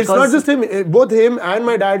acknowledge it. And it's not just him. Both him and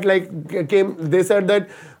my dad came. They said that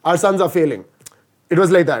our sons are failing. It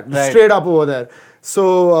was like that, straight up over there.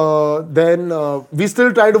 So then we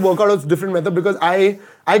still try to work out a different method because I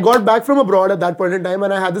got back from abroad at that point in time,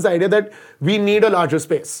 and I had this idea that we need a larger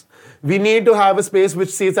space. We need to have a space which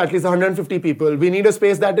seats at least 150 people. We need a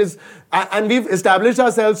space that is, and we've established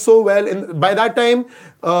ourselves so well. By that time,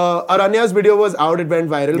 Aranya's video was out, it went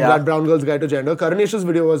viral. Blood Brown Girls Guide to Gender. Karnesh's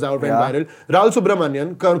video was out, went viral. Rahul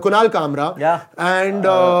Subramanian, Kunal Kamra, and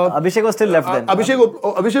Abhishek was still left then.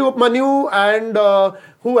 Abhishek Upmanyu, and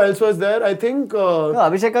who else was there? I think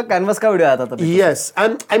Abhishek ka canvas ka video aaya tha tabhi. Yes,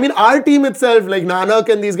 and I mean our team itself, like Nanak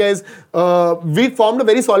and these guys, we formed a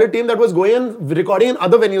very solid team that was going and recording in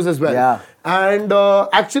other venues as well. Yeah. And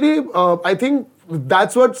actually, I think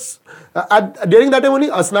that's what's during that time only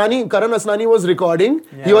Karan Asnani was recording.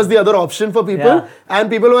 He was the other option for people, and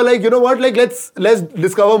people were like, you know what, like let's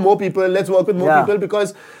discover more people, let's work with more people,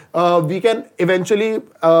 because we can eventually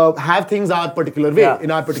have things our particular way,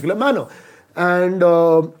 in our particular manner. And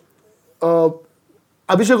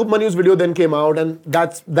Abhishek Upmanu's video then came out, and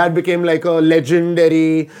that became like a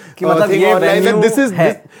legendary कि मतलब thing ये online. That venue this is,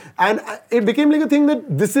 है. and it became like a thing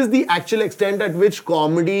that this is the actual extent at which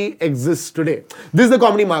comedy exists today. This is the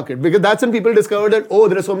comedy market, because that's when people discovered that, oh,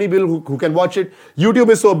 there are so many people who can watch it. YouTube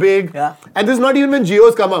is so big, Yeah. and this is not even when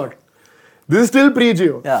Geos come out. This is still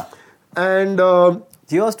pre-Geo. Yeah. And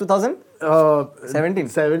Geo was 2000?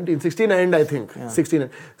 16 end, I think. 16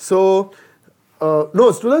 end. So, no,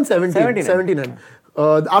 it's 2017. 17 end.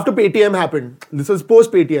 After Paytm happened. This was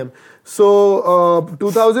post Paytm. So,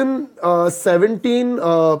 2017,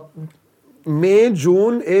 May,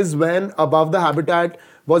 June is when Above the Habitat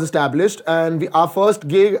was established, and our first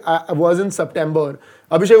gig was in September.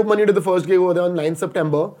 Abhishek Upmanu did the first gig over there on 9th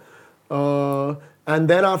September. And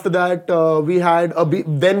then after that, we had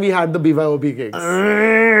the BYOB gigs.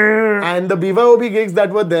 And the BYOB gigs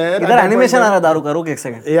that were there. इधर animation आ रहा है दारू का, रुक एक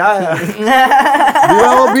second. Yeah.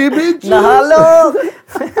 BYOB bitch. नहा लो.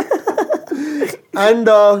 And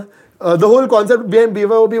the whole concept behind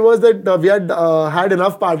BYOB was that we had had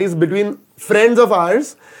enough parties between friends of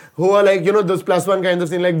ours who are like, those +1 kinds of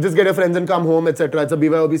scene, like just get your friends and come home, etc. It's a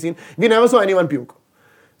BYOB scene. We never saw anyone puke.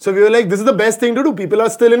 So we were like, this is the best thing to do. People are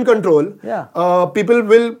still in control. Yeah. People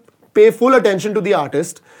will pay full attention to the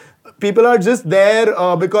artist. People are just there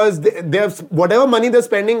because they have whatever money they're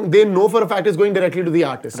spending, they know for a fact is going directly to the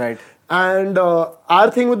artist. Right. And our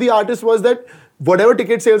thing with the artist was that whatever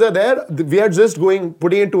ticket sales are there, we are just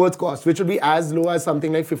putting it towards cost, which would be as low as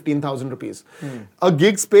something like 15,000 rupees. A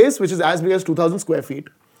gig space, which is as big as 2,000 square feet,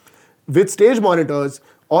 with stage monitors,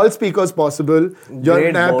 all speakers possible,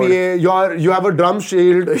 Great you have a drum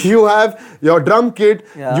shield, you have your drum kit,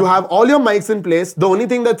 Yeah. you have all your mics in place. The only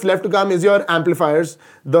thing that's left to come is your amplifiers,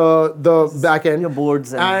 the back end. Your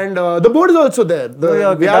boards. And the board is also there.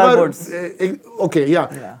 your We guitar have boards. Okay,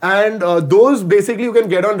 yeah. And those basically you can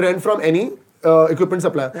get on rent from any equipment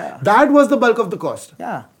supplier. Yeah. That was the bulk of the cost.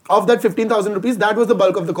 Yeah. Of that 15,000 rupees, that was the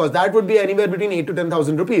bulk of the cost. That would be anywhere between 8 to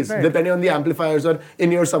 10,000 rupees, depending on the amplifiers or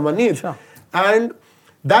in-ear someone needs. Sure. And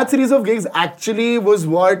that series of gigs actually was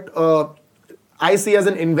what I see as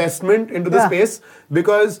an investment into the space,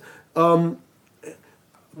 because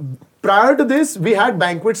prior to this, we had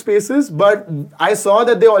banquet spaces, but I saw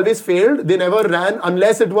that they always failed. They never ran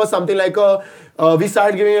unless it was something like we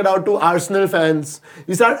started giving it out to Arsenal fans.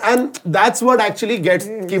 And that's what actually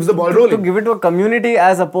keeps the ball rolling. To give it to a community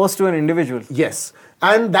as opposed to an individual. Yes.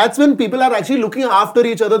 And that's when people are actually looking after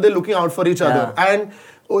each other, they're looking out for each other. And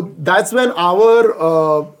that's when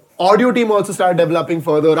our audio team also started developing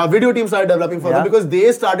further, our video team started developing further, because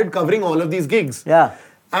they started covering all of these gigs. Yeah.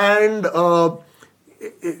 And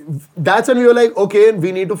that's when we were like, okay,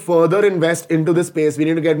 we need to further invest into this space. We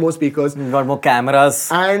need to get more speakers. We got more cameras.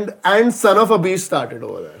 And Son of a Beast started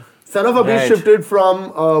over there. Son of a Beast Right. shifted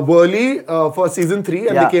from Worli for season 3,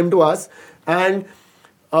 and they came to us. And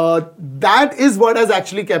that is what has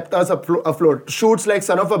actually kept us afloat. Shoots like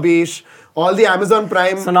Son of a Beast, all the Amazon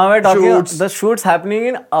Prime So now we're talking shoots. the shoots happening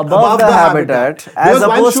in above the habitat, as Because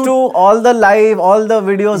one opposed shoot- to all the live, all the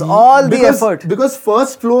videos, all the effort. Because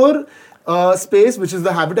first floor space, which is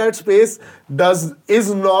the habitat space,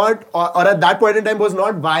 is not, or at that point in time was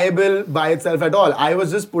not viable by itself at all. I was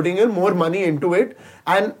just putting in more money into it,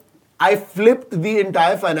 and I flipped the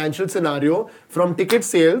entire financial scenario from ticket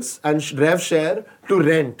sales and rev share to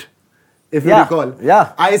rent. If you recall.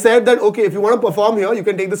 Yeah. I said that, okay, if you want to perform here, you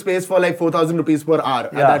can take the space for like 4,000 rupees per hour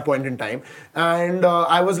at that point in time. And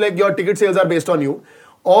I was like, your ticket sales are based on you.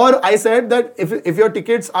 Or I said that if your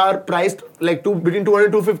tickets are priced like between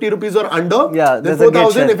 200 250 rupees or under, then there's a gate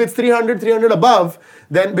 4,000. share. If it's 300 above,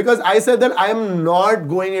 then because I said that I am not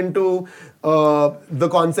going into the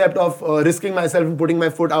concept of risking myself and putting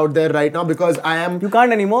my foot out there right now, because I am. You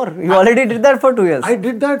can't anymore. You already did that for 2 years. I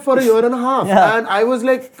did that for a year and a half, and I was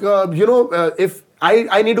like, if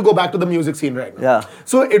I need to go back to the music scene right now. Yeah.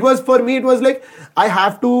 So it was, for me, it was like I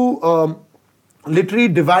have to literally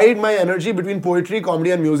divide my energy between poetry, comedy,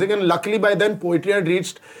 and music. And luckily by then, poetry had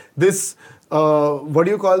reached this, what do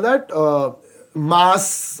you call that?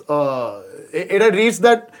 Mass. It had reached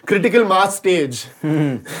that critical mass stage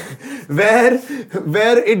where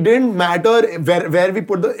it didn't matter where we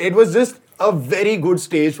put it was just a very good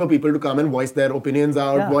stage for people to come and voice their opinions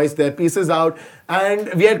out, voice their pieces out.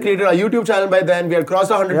 And we had created a YouTube channel by then. We had crossed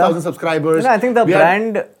 100,000 subscribers. I think the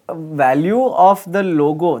brand value of the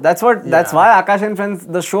logo, that's why Aakash and Friends,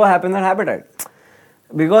 the show happens at Habitat.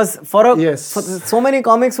 Because for so many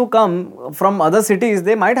comics who come from other cities,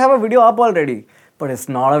 they might have a video up already, but it's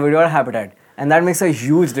not a video at Habitat. And that makes a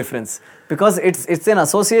huge difference, because it's an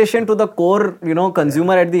association to the core,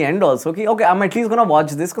 consumer at the end also. Okay, I'm at least gonna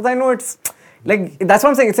watch this because I know Like, that's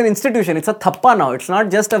what I'm saying. It's an institution. It's a thappa now. It's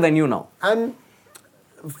not just a venue now. And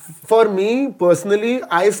for me personally,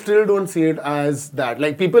 I still don't see it as that.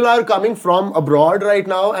 Like, people are coming from abroad right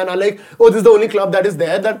now and are like, oh, this is the only club that is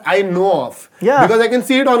there that I know of. Yeah. Because I can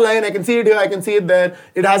see it online, I can see it here, I can see it there.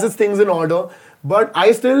 It has its things in order. But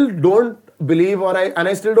I still don't believe and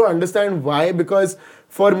I still don't understand why. Because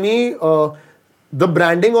for me, the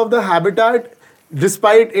branding of the Habitat,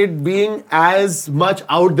 despite it being as much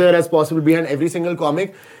out there as possible behind every single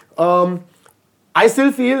comic, I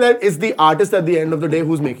still feel that it's the artist at the end of the day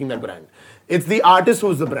who's making that brand. It's the artist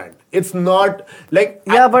who's the brand. It's not like...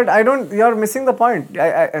 Yeah, but I don't... You're missing the point.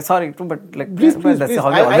 Sorry, but like... Please, that's please.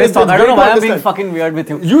 how we always talk. I don't know why I'm being fucking weird with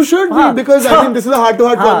you. You should be, because I think this is a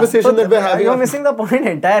heart-to-heart conversation that we're having. You're missing the point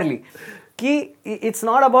entirely. Ki, it's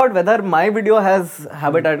not about whether my video has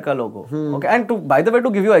Habitat ka logo. Okay, and by the way, to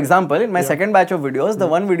give you an example, in my second batch of videos, the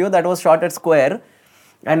one video that was shot at Square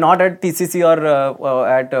and not at TCC or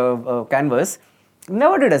at Canvas,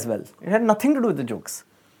 never did as well. It had nothing to do with the jokes.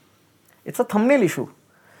 It's a thumbnail issue.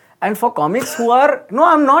 And for comics who are... No,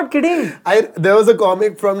 I'm not kidding. There was a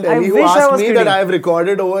comic from Delhi who asked me kidding. that I've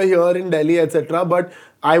recorded over here in Delhi, etc. But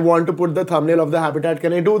I want to put the thumbnail of the Habitat.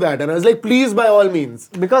 Can I do that? And I was like, please, by all means.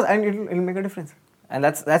 Because it'll make a difference. And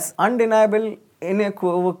that's undeniable,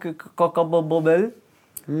 inequivocal,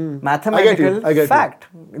 mathematical I get fact.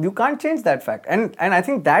 You can't change that fact. And I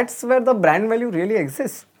think that's where the brand value really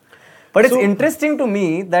exists. But it's interesting to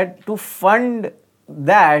me that to fund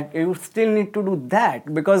that, you still need to do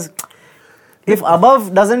that. Because if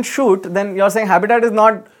above doesn't shoot, then you're saying Habitat is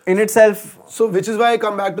not in itself. So, which is why I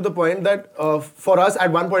come back to the point that for us,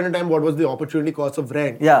 at one point in time, what was the opportunity cost of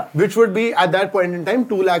rent? Yeah. Which would be, at that point in time,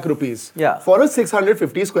 2 lakh rupees. Yeah. For a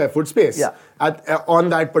 650 square foot space. Yeah. On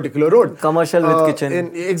that particular road. Commercial with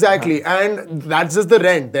kitchen. Exactly. And that's just the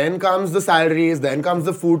rent. Then comes the salaries, then comes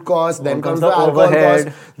the food cost, then comes the alcohol overhead.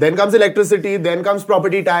 cost, then comes electricity, then comes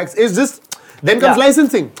property tax. It's just... Then comes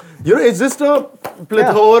licensing. You know, it's just a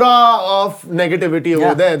plethora of negativity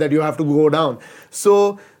over there that you have to go down.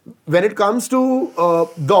 So, when it comes to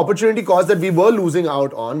the opportunity cost that we were losing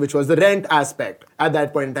out on, which was the rent aspect at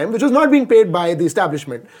that point in time, which was not being paid by the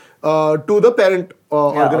establishment to the parent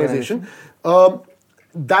organization.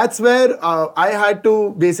 That's where I had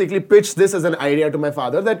to basically pitch this as an idea to my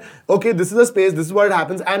father that, okay, this is a space, this is what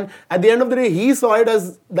happens. And at the end of the day, he saw it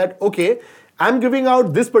as that, okay, I'm giving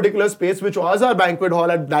out this particular space, which was our banquet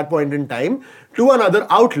hall at that point in time, to another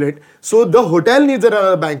outlet. So the hotel needs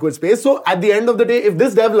another banquet space. So at the end of the day, if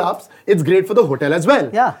this develops, it's great for the hotel as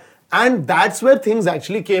well. Yeah. And that's where things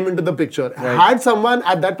actually came into the picture. Right. Had someone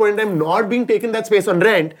at that point in time not being taken that space on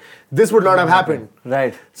rent, this would not have happened.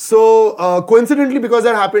 Right. So coincidentally, because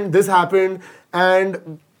that happened, this happened.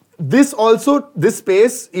 And this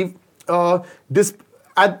space, if this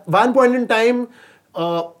at one point in time,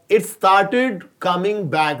 it started coming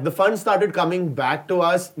back. The funds started coming back to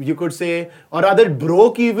us, you could say, or rather it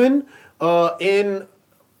broke even in...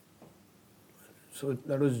 So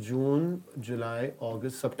that was June, July,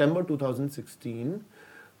 August, September 2016.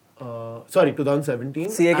 2017.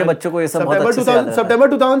 CA के बच्चों को ये सब बहुत अच्छे से याद रहता है. September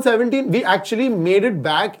 2017, we actually made it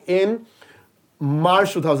back in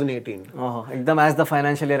March 2018. एकदम as the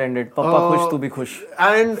financial year ended. Papa खुश, तू भी खुश.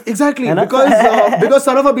 And exactly, because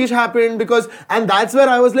Son of a Beach happened, and that's where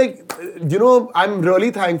I was like, you know, I'm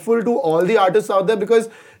really thankful to all the artists out there because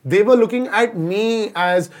they were looking at me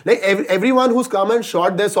as, like, everyone who's come and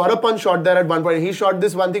shot there. Saurabh shot there at one point. He shot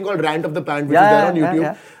this one thing called Rant of the Pant, which is there on YouTube.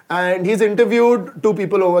 Yeah. And he's interviewed 2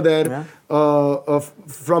 people over there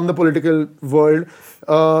from the political world.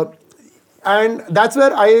 And that's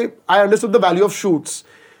where I understood the value of shoots.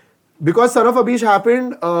 Because Son of a Beach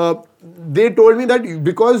happened, they told me that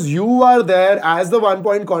because you are there as the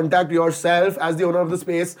one-point contact yourself, as the owner of the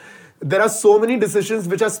space, there are so many decisions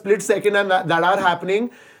which are split second and that are happening.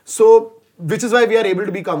 So, which is why we are able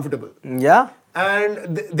to be comfortable. Yeah.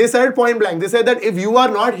 And they said point blank, they said that if you are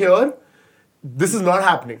not here, this is not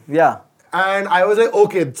happening. Yeah. And I was like,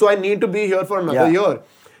 okay, so I need to be here for another year.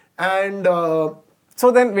 And... so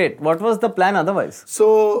then, wait, what was the plan otherwise?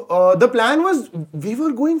 So, the plan was, we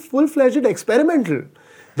were going full-fledged experimental.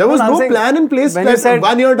 There was no plan in place that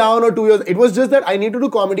 1 year down or 2 years. It was just that I need to do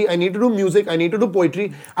comedy, I need to do music, I need to do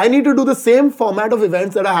poetry. I need to do the same format of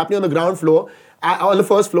events that are happening on the ground floor, on the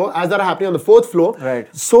first floor, as that are happening on the 4th floor. Right.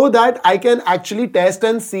 So that I can actually test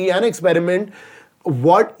and see and experiment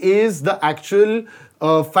what is the actual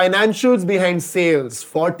financials behind sales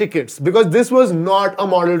for tickets. Because this was not a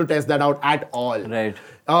model to test that out at all. Right.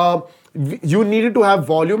 You needed to have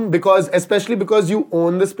volume especially because you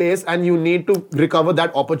own the space and you need to recover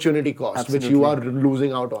that opportunity cost, which you are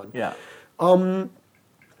losing out on. Yeah.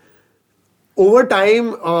 over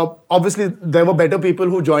time, obviously, there were better people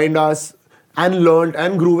who joined us and learned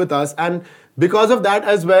and grew with us. And because of that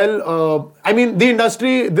as well, I mean, the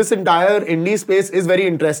industry, this entire indie space is very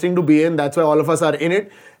interesting to be in. That's why all of us are in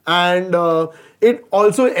it. And it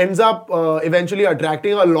also ends up eventually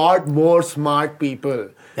attracting a lot more smart people.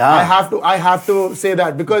 Yeah. I have to say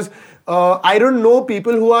that because I don't know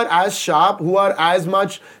people who are as sharp, who are as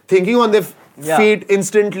much thinking on their feet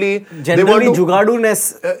instantly. Generally,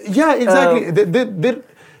 jugaduness. Yeah, exactly.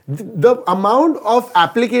 The amount of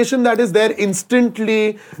application that is there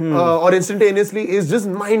instantly or instantaneously is just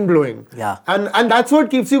mind blowing. Yeah. And that's what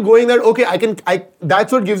keeps you going. That okay,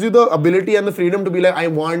 that's what gives you the ability and the freedom to be like, I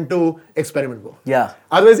want to experiment more. Yeah.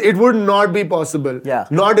 Otherwise, it would not be possible. Yeah.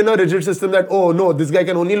 Not in a rigid system that, oh no, this guy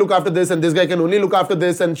can only look after this and this guy can only look after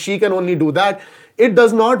this and she can only do that. It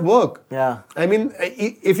does not work. Yeah. I mean,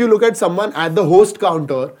 if you look at someone at the host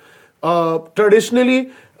counter,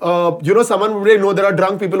 traditionally, someone would say, no, there are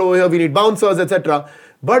drunk people over here, we need bouncers, etc.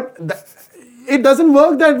 But it doesn't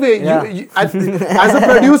work that way. Yeah. As a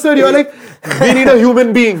producer, you're like, we need a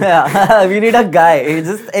human being. Yeah, we need a guy. It's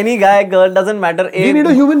just any guy, girl, doesn't matter. We need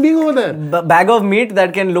a human being over there. Bag of meat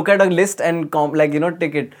that can look at a list and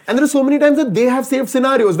take it. And there are so many times that they have saved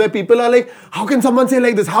scenarios where people are like, how can someone say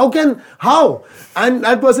like this? How? And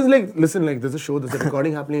that person's like, listen, like there's a show, there's a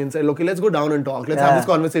recording happening inside. Okay, let's go down and talk. Let's have this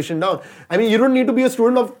conversation down. I mean, you don't need to be a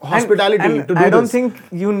student of hospitality to do this. I don't think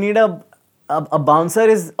you need a bouncer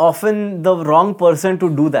is often the wrong person to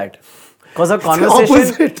do that. Because a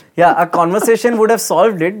conversation, a conversation would have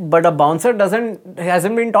solved it, but a bouncer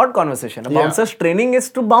hasn't been taught conversation. A bouncer's training is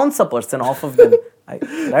to bounce a person off of them,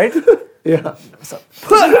 right? Yeah.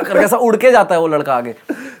 कैसा उड़ के जाता है वो लड़का आगे.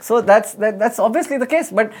 So that's obviously the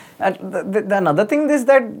case. But the another thing is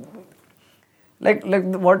that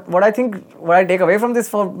what I think what I take away from this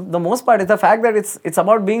for the most part is the fact that it's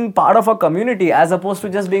about being part of a community as opposed to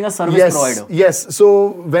just being a service provider. Yes. So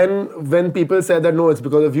when people said that no, it's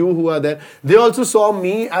because of you who are there, they also saw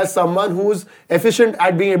me as someone who's efficient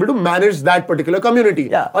at being able to manage that particular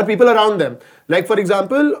community or people around them. Like for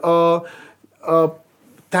example,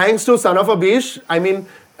 thanks to Son of a Beach, I mean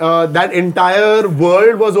that entire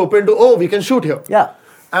world was open to we can shoot here. Yeah.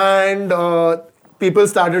 And people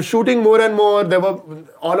started shooting more and more. There were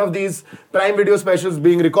all of these Prime Video specials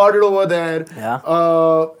being recorded over there. Yeah.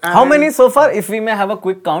 How many so far? If we may have a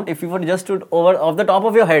quick count, if you were just to off the top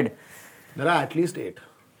of your head. There are at least 8.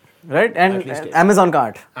 Right? And Amazon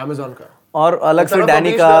card. Amazon card. Or alag se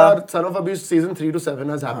Danny ka. Son of a Beach season 3 to 7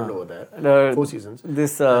 has happened over there. 4 seasons.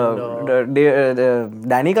 This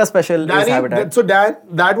Danny ka special is Habitat. So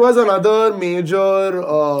that was another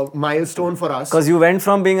major milestone for us. Because you went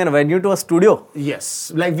from being a venue to a studio.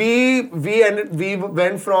 Yes. Like we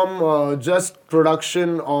went from just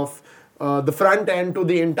production of the front end to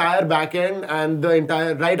the entire back end and the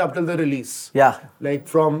entire right up till the release. Yeah. Like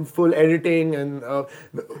from full editing and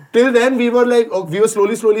till then we were like we were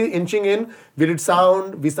slowly inching in. We did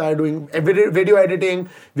sound. We started doing video editing.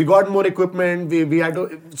 We got more equipment. We had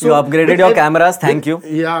to. So you upgraded your cameras. Thank you.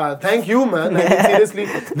 Yeah, thank you, man. I mean, seriously,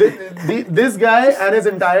 this guy and his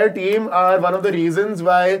entire team are one of the reasons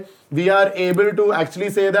why we are able to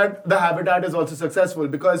actually say that the Habitat is also successful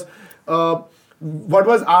because. What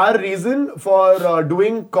was our reason for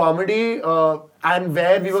doing comedy and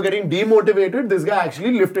where we were getting demotivated, this guy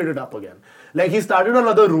actually lifted it up again. Like he started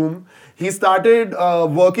another room, he started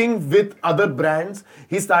working with other brands,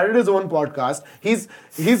 he started his own podcast. He's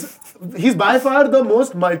by far the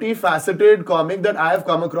most multifaceted comic that I have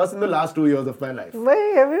come across in the last 2 years of my life.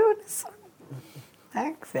 Wait, everyone is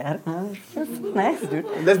thanks, yaar. That's nice, dude.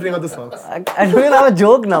 Let's bring out the songs. I don't even have a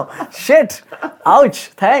joke now. Shit. Ouch.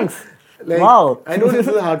 Thanks. Like, wow. I know this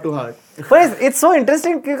is heart to heart. But it's so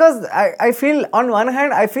interesting because I feel, on one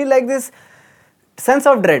hand, I feel like this sense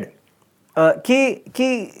of dread.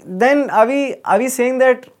 Then are we saying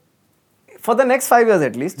that for the next 5 years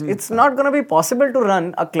at least, it's not going to be possible to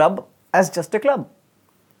run a club as just a club?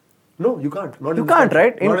 No, you can't. Not in this country.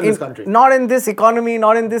 Right? Not in this country. Not in this economy,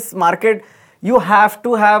 not in this market. You have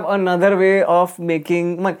to have another way of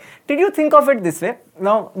making money. Did you think of it this way?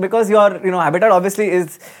 No, because your Habitat obviously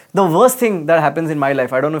is the worst thing that happens in my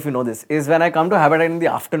life. I don't know if you know this. Is when I come to Habitat in the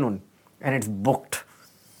afternoon and it's booked,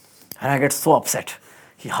 and I get so upset.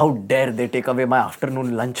 How dare they take away my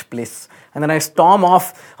afternoon lunch place? And then I storm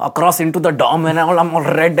off across into the dorm and I'm all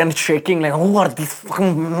red and shaking like, who are these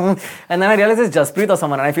fucking... And then I realize it's Jasprit or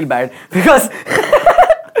someone and I feel bad because...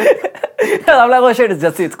 I'm like, oh shit, it's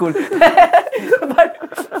Jaspreet, it's cool.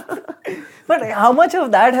 But how much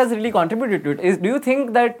of that has really contributed to it? Do you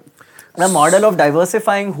think that the model of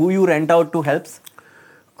diversifying who you rent out to helps?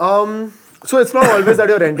 So it's not always that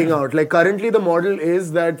you're renting out. Like currently the model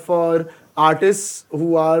is that for artists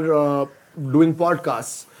who are doing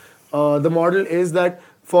podcasts, the model is that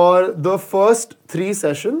for the first 3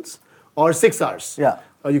 sessions or 6 hours,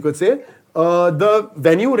 you could say, the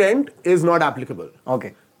venue rent is not applicable.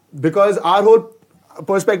 Okay. Because our whole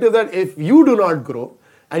perspective that if you do not grow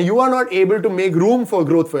and you are not able to make room for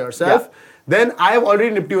growth for yourself, then I have already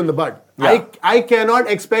nipped you in the bud. I cannot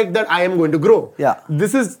expect that I am going to grow.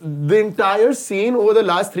 This is the entire scene over the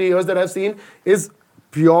last 3 years that I've seen is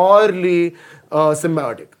purely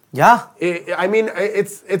symbiotic. I mean,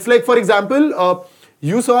 it's like, for example,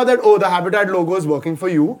 you saw that, oh, the Habitat logo is working for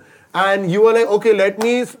you. And you were like, okay, let's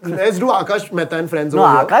do Aakash, Mehta and Friends over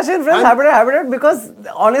here. Aakash and Friends, Habitat, because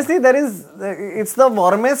honestly, it's the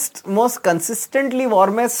warmest, most consistently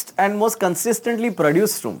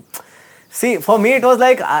produced room. See, for me, it was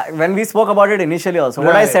like, when we spoke about it initially also,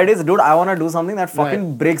 what I said is, dude, I want to do something that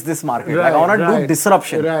fucking breaks this market. Like, I want to do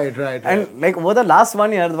disruption. And like, over the last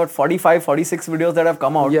 1 year, about 45, 46 videos that have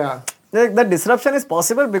come out, the disruption is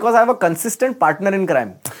possible because I have a consistent partner in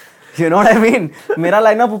crime. You know what I mean? मेरा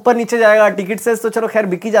lineup ऊपर नीचे जाएगा, ticket sales तो चलो खैर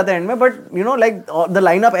बिक ही जाते हैं end में, but you know, like the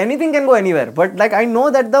lineup, anything can go anywhere. But like I know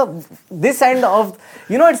that this end of,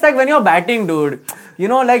 you know, it's like when you're batting, dude. You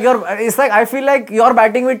know, like it's like I feel like you're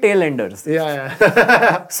batting with tail enders.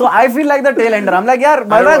 So I feel like the tail ender. I'm like, यार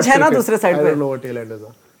Balraj है ना दूसरे side पे. I don't know what tail enders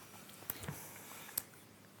are.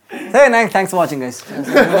 Hey, nice. Thanks for watching, guys. Promote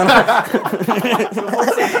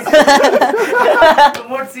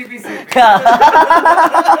CPC.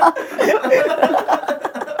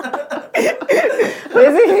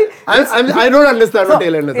 Basically, I don't understand what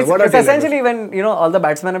tail enders are. What are it's essentially when, you know, all the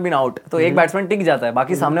batsmen have been out, तो एक batsman टिक जाता है,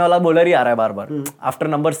 बाकी सामने वाला bowler ही आ रहा है बार-बार. After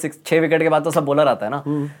number 6 wicket के बाद तो सब bowler आता है ना.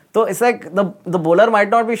 तो it's like the bowler might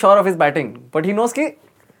not be sure of his batting, but he knows कि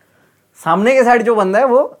सामने के side जो बंदा है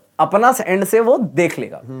वो अपना end से वो देख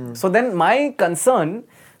लेगा. So then my concern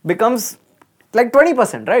becomes like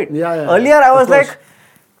 20%, right? Earlier I was like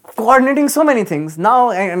coordinating so many things.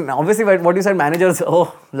 Now, and obviously what you said, managers,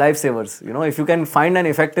 oh, lifesavers. You know, if you can find an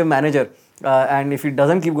effective manager and if it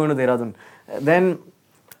doesn't keep going to Dehradun, then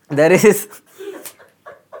there is,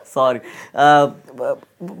 sorry,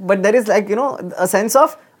 but there is like, you know, a sense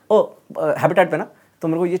of, oh, Habitat पे ना, तो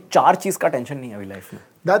मेरे को ये 4 चीज का tension नहीं है अभी लाइफ में.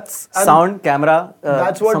 That's sound, camera,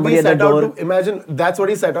 that's what somebody we at the set door. out to imagine. That's what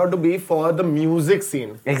he set out to be for the music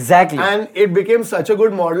scene. Exactly. And it became such a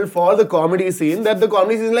good model for the comedy scene that the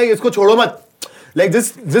comedy scene is like, isko chodo mat. Like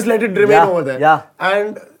just let it remain over there.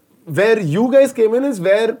 And where you guys came in is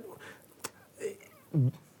where,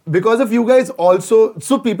 because of you guys also,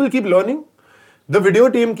 so people keep learning. The video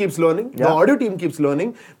team keeps learning. The audio team keeps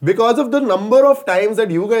learning. Because of the number of times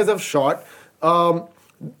that you guys have shot,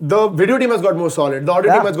 the video team has got more solid, the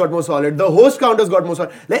audio team has got more solid, the host count has got more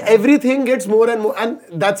solid. Like everything gets more and more, and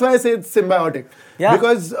that's why I say it's symbiotic.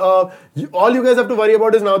 Because all you guys have to worry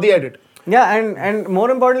about is now the edit. And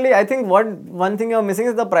more importantly, I think one thing you're missing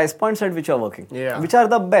is the price points at which you're working, which are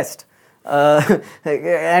the best.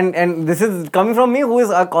 And this is coming from me, who is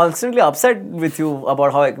constantly upset with you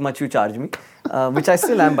about how much you charge me, which I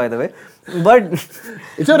still am, by the way. But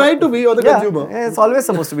it's your right to be, you're the consumer. It's always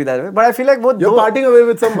supposed to be that way. But I feel like you're parting away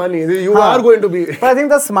with some money. You are going to be. But I think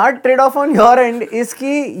the smart trade-off on your end is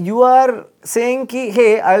ki you are saying ki,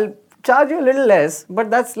 hey, I'll charge you a little less,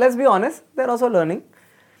 but let's be honest, they're also learning.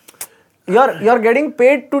 You're getting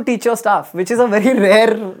paid to teach your staff, which is a very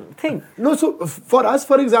rare thing. No, so for us,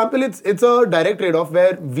 for example, it's a direct trade-off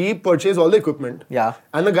where we purchase all the equipment.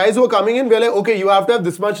 And the guys who are coming in, we're like, okay, you have to have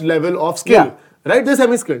this much level of skill. Right? They're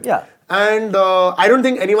semi-skilled. And I don't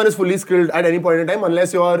think anyone is fully skilled at any point in time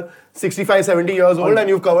unless you're 65, 70 years old and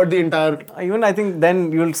you've covered the entire... Even I think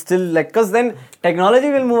then you'll still like... Because then technology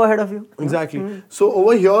will move ahead of you. Exactly. So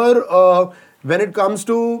over here, when it comes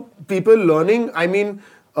to people learning, I mean...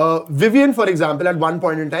 Vivian, for example, at one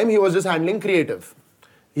point in time, he was just handling creative.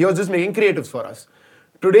 He was just making creatives for us.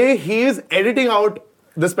 Today, he is editing out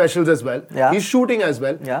the specials as well. He's shooting as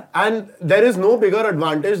well. And there is no bigger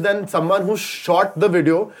advantage than someone who shot the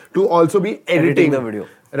video to also be editing the video.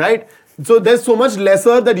 Right? So there's so much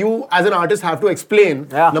lesser that you as an artist have to explain,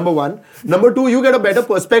 number one. Number two, you get a better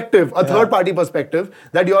perspective, a third party perspective,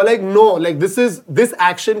 that you're like, no, like this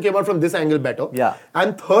action came out from this angle better.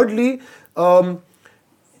 And thirdly,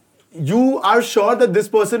 you are sure that this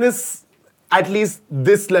person is at least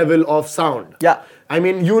this level of sound. I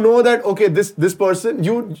mean, you know that, okay, this person,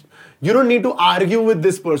 you don't need to argue with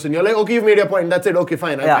this person. You're like, okay, you've made your point, that's it, okay,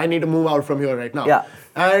 fine, I need to move out from here right now.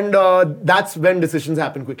 And that's when decisions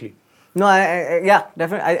happen quickly. No,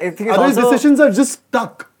 definitely. I think it's otherwise also... decisions are just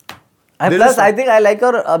stuck. Plus, I think I like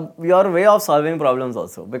your way of solving problems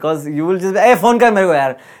also, because you will just be, hey, phone kar mere ko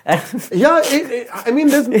yaar. Yeah, I mean,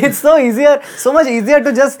 It's so much easier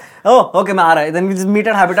to just, oh, okay, main aa raha hai. Then we just meet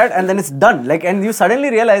at Habitat and then it's done. Like, and you suddenly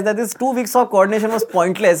realize that this 2 weeks of coordination was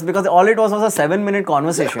pointless because all it was a 7-minute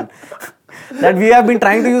conversation that we have been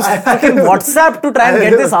trying to use fucking WhatsApp to try and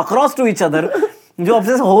get this across to each other. जो अब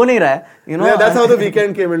से हो नहीं रहा है, you know. Yeah, that's how the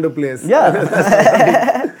weekend came into place. Yeah.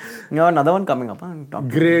 You have another one coming up. Huh?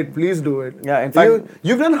 Great, please do it. Yeah, in fact,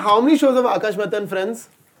 you've done how many shows of Aakash Mehta and Friends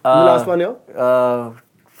in the last 1 year?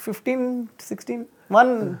 15, 16,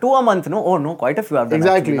 2 a month. No, oh no, quite a few I've done.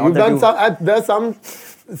 Exactly. Actually, You've done there's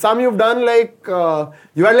some you've done like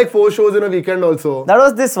you had like 4 shows in a weekend also. That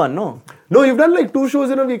was this one, no? No, you've done like 2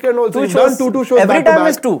 shows in a weekend also. You've done two shows Every back to time back.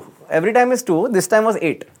 is 2. Every time is 2. This time was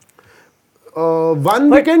 8. One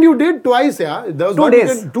weekend you did twice, yeah. There was 2 one days.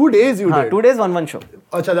 Weekend, 2 days you did. 2 days, one show.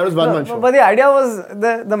 Acha, that was one show. But the idea was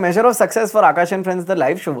the measure of success for Aakash and Friends, the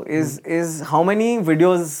live show, is how many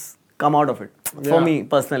videos come out of it. For me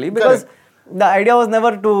personally, because the idea was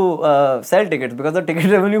never to sell tickets, because the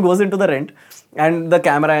ticket revenue goes into the rent and the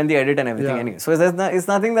camera and the edit and everything anyway. So it's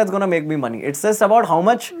nothing that's gonna make me money. It's just about how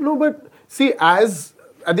much. No, but see,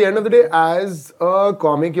 at the end of the day, as a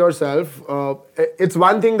comic yourself, it's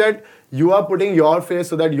one thing that you are putting your face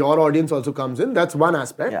so that your audience also comes in. That's one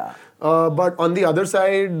aspect. Yeah. But on the other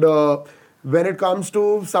side, when it comes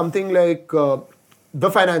to something like the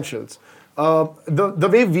financials, the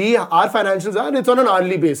way our financials are, it's on an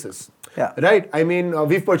hourly basis. Yeah. Right? I mean,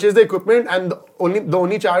 we've purchased the equipment and the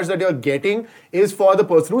only charge that you're getting is for the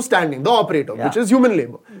person who's standing, the operator, which is human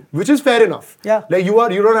labor, which is fair enough. Yeah. Like you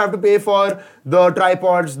don't have to pay for the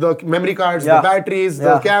tripods, the memory cards, the batteries,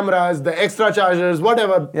 the cameras, the extra chargers,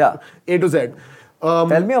 whatever. Yeah. A to Z.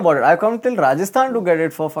 Tell me about it. I've come till Rajasthan to get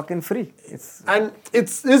it for fucking free.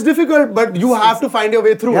 It's difficult, but you have to find your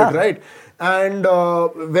way through it, right? And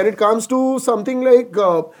when it comes to something like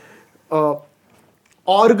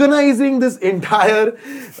organizing this entire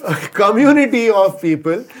community of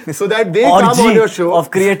people so that they come on your show of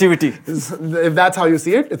creativity. If that's how you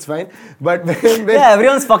see it, it's fine. But when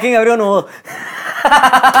everyone's fucking everyone over.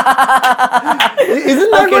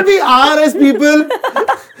 Isn't that what we are as people?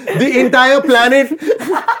 The entire planet.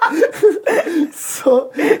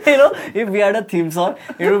 So, you know, if we had a theme song,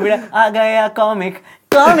 it would be like, "Aa gaya comic,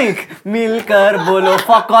 milkar bolo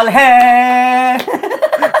fuck all hai."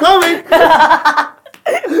 Comic.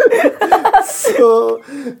 So,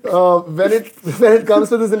 when it comes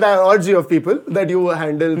to this entire orgy of people that you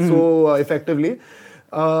handle so effectively,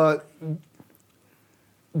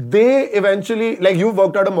 they eventually, like, you've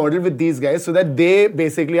worked out a model with these guys so that they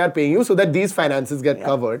basically are paying you so that these finances get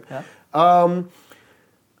covered. Yeah.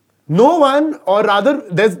 No one, or rather,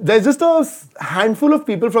 there's just a handful of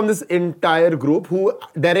people from this entire group who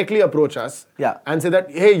directly approach us and say that,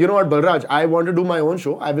 hey, you know what, Balraj, I want to do my own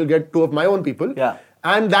show. I will get 2 of my own people. Yeah.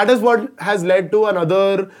 And that is what has led to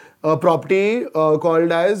another property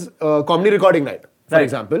called as Comedy Recording Night, for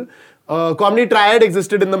example. Comedy Triad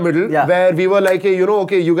existed in the middle, where we were like, hey, you know,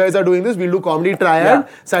 okay, you guys are doing this, we'll do Comedy Triad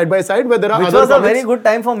side by side, where there are Which other was comics. a very good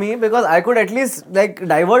time for me, because I could at least like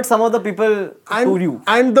divert some of the people to you.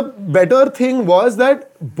 And the better thing was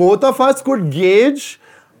that both of us could gauge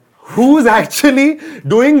who's actually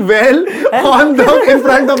doing well in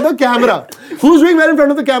front of the camera. Who's doing well in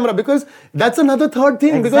front of the camera? Because that's another third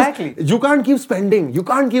thing. Exactly. Because you can't keep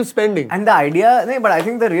spending. And the idea, but I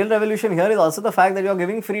think the real revolution here is also the fact that you're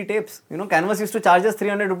giving free tapes. You know, Canvas used to charge us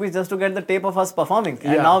 300 rupees just to get the tape of us performing.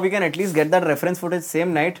 And now we can at least get that reference footage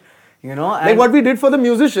same night. You know, like what we did for the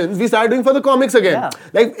musicians, we started doing for the comics again. Yeah.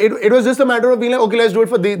 Like it was just a matter of being like, okay, let's do it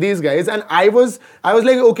for these guys. And I was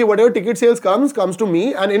like, okay, whatever ticket sales comes to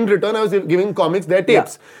me, and in return I was giving comics their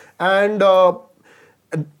tapes. Yeah. And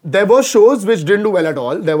there were shows which didn't do well at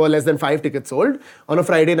all. There were less than 5 tickets sold on a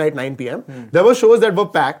Friday night, 9 p.m. There were shows that were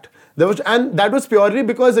packed. And that was purely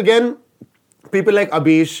because, again, people like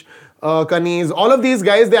Abish, Kanis, all of these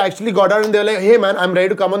guys, they actually got out and they were like, hey man, I'm ready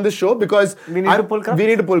to come on this show because we need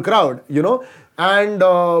to pull crowd, you know. And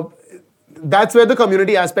that's where the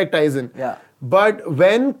community aspect ties in. Yeah. But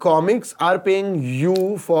when comics are paying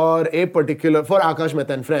you for Aakash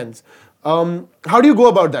Mehta and Friends, how do you go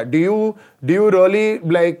about that? Do you really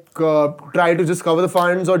like try to just cover the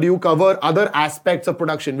funds, or do you cover other aspects of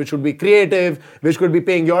production, which would be creative, which could be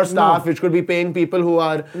paying your staff, which could be paying people who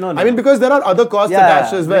are... No. I mean, because there are other costs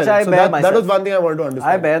attached as well. So that was one thing I wanted to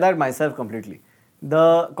understand. I bear that myself completely.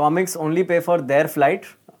 The comics only pay for their flight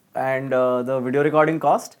and the video recording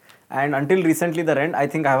cost, And until recently, the rent. I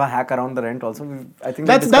think I have a hack around the rent also. I think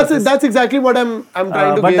we discussed this. That's exactly what I'm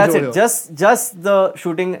trying to but gauge that's over it. here. Just the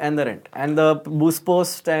shooting and the rent and the boost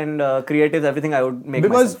post and creatives, everything I would make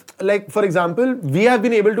Because, myself. like, for example, we have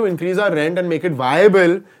been able to increase our rent and make it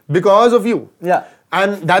viable because of you. Yeah.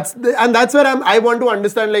 And that's where I want to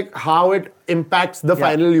understand like how it impacts the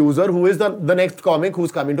final user, who is the next comic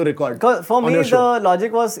who's coming to record. Because for on me, your show. the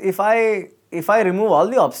logic was if I remove all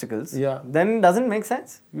the obstacles, then it doesn't make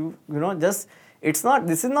sense. You know, just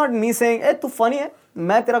this is not me saying, "Hey, तू funny है,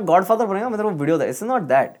 मैं तेरा Godfather बनेगा, मैं तेरे को video they." It's not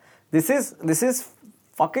that. This is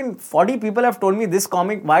fucking 40 people have told me this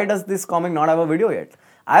comic. Why does this comic not have a video yet?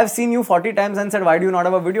 I have seen you 40 times and said, "Why do you not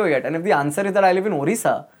have a video yet?" And if the answer is that I live in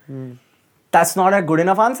Orissa. That's not a good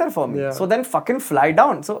enough answer for me. Yeah. So then fucking fly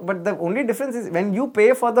down. So, but the only difference is when you pay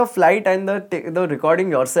for the flight and the recording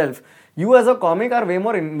yourself, you as a comic are way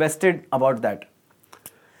more invested about that.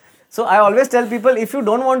 So I always tell people, if you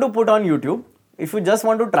don't want to put on YouTube, if you just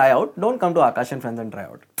want to try out, don't come to Aakash and Friends and try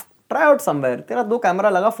out. Try out somewhere. तेरा 2 camera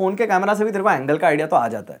लगा, phone के camera से भी तेरे को angle का idea तो आ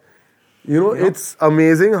जाता है. You know, it's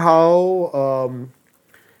amazing how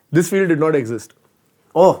this field did not exist.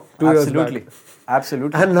 Oh, 2 years absolutely. back.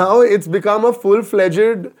 Absolutely. And now it's become a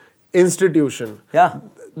full-fledged institution. Yeah.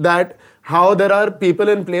 That how there are people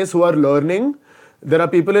in place who are learning, there are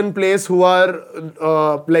people in place who are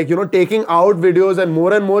taking out videos and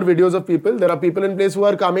more videos of people. There are people in place who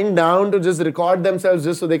are coming down to just record themselves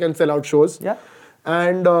just so they can sell out shows. Yeah.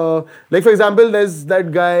 And like for example, there's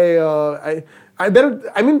that guy.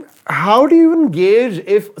 I mean, how do you even gauge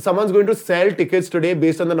if someone's going to sell tickets today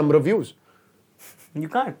based on the number of views? You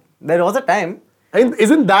can't. There was a time. I mean,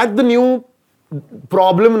 isn't that the new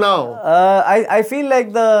problem now? I feel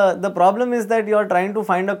like the problem is that you are trying to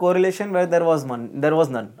find a correlation where there was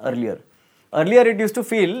none earlier. Earlier it used to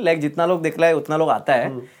feel like जितना लोग देख रहा है उतना लोग आता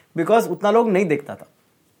है because उतना लोग नहीं देखता था.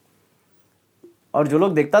 और जो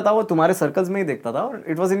लोग देखता था वो तुम्हारे circles में ही देखता था और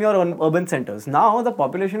it was in your urban centers. Now the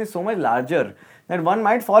population is so much larger that one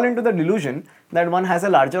might fall into the delusion that one has a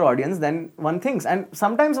larger audience than one thinks. And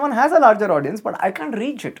sometimes one has a larger audience but I can't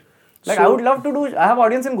reach it. Like I would love to do, I have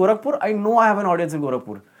audience in Gorakhpur, I know I have an audience in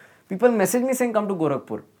Gorakhpur. People message me saying come to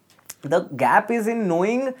Gorakhpur. The gap is in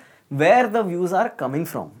knowing where the views are coming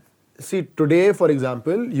from. See, today, for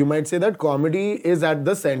example, you might say that comedy is at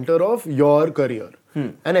the center of your career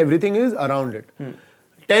and everything is around it.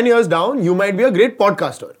 10 years down, you might be a great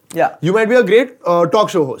podcaster. Yeah. You might be a great talk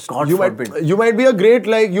show host. God you forbid. You might be a great,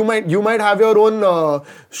 like, you might have your own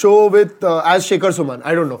show with, as Shekhar Suman.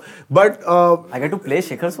 I don't know. But... I get to play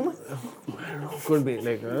Shekhar Suman? Could be,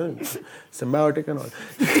 like, symbiotic and all.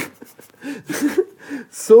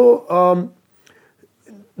 So,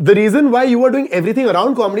 the reason why you are doing everything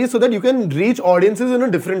around comedy is so that you can reach audiences in a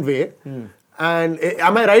different way. And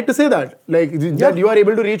am I right to say that? Like, that you are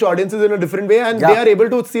able to reach audiences in a different way and they are able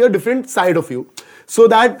to see a different side of you so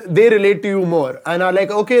that they relate to you more and are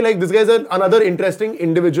like, okay, like this guy's another interesting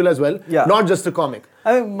individual as well, not just a comic.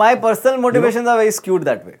 I mean, my personal motivations are very skewed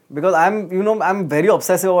that way because I'm very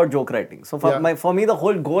obsessive about joke writing. So for me, the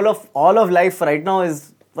whole goal of all of life right now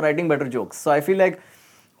is writing better jokes. So I feel like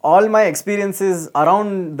all my experiences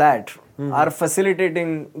around that are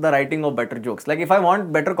facilitating the writing of better jokes. Like if I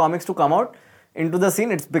want better comics to come out into the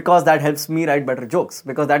scene, it's because that helps me write better jokes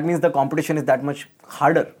because that means the competition is that much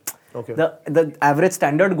harder. Okay. The average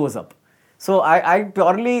standard goes up. So I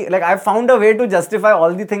purely, like I found a way to justify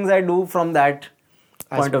all the things I do from that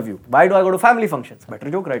point of view. Why do I go to family functions? Better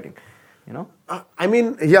joke writing, you know? I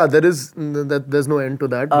mean, yeah, there's no end to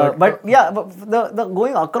that. But the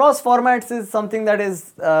going across formats is something that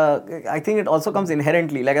is, I think it also comes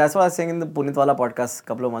inherently. Like that's what I was saying in the Punitwala podcast a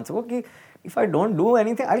couple of months ago. Ki if I don't do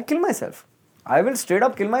anything, I'll kill myself. I will straight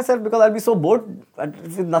up kill myself because I'll be so bored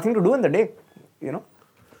with nothing to do in the day, you know?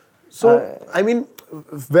 So, I mean,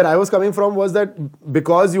 where I was coming from was that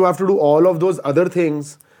because you have to do all of those other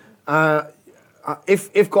things,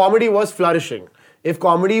 if comedy was flourishing, if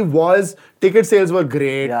comedy was, ticket sales were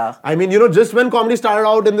great. Yeah. I mean, you know, just when comedy started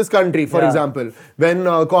out in this country, for example, when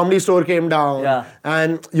Comedy Store came down,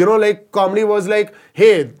 and, you know, like, comedy was like,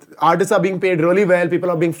 hey, artists are being paid really well, people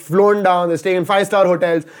are being flown down, they're staying in 5-star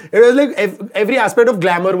hotels. It was like every aspect of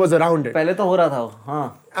glamour was around it. पहले तो हो रहा था,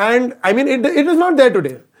 हाँ. And, I mean, it is not there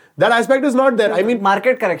today. That aspect is not there. I mean,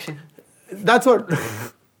 market correction. That's what.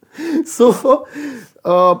 So,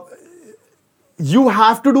 you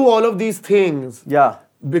have to do all of these things. Yeah.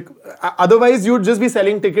 Otherwise, you'd just be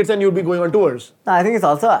selling tickets and you'd be going on tours. No, I think it's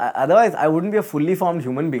also, otherwise, I wouldn't be a fully formed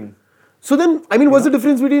human being. So then, I mean, what's the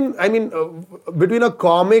difference between, between a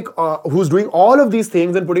comic who's doing all of these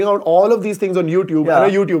things and putting out all of these things on YouTube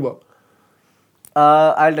and a YouTuber?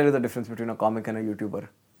 I'll tell you the difference between a comic and a YouTuber.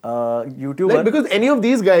 YouTuber. Like, because any of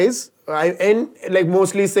these guys, like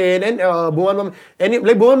mostly Sane and Bhuvan Bam,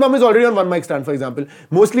 Bhuvan Bam is already on one mic stand, for example.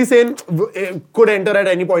 Mostly Sane could enter at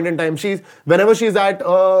any point in time. Whenever she's at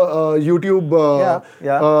a YouTube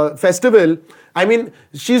festival, I mean,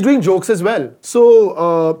 she's doing jokes as well.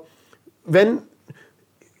 So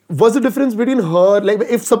what's the difference between her, like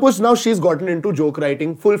if suppose now she's gotten into joke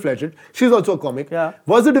writing full-fledged, she's also a comic. Yeah.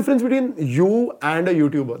 What's the difference between you and a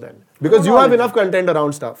YouTuber then? Because you have enough content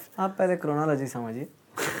around stuff. आप पहले chronology समझिए.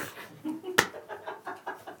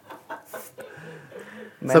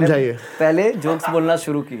 समझाइए. पहले jokes बोलना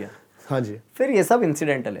शुरू किया. हाँ जी. फिर ये सब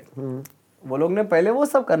incidental है. वो लोग ने पहले वो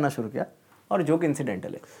सब करना शुरू किया और joke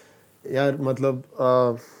incidental है. यार मतलब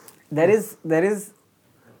there is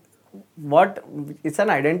what it's an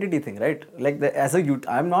identity thing, right? Like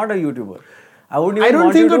I'm not a YouTuber. I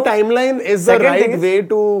don't think a timeline is the right way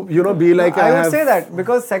to be like I would say that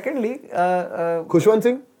because secondly Khushwant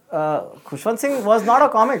Singh was not a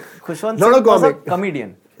comic. Khushwant Singh was a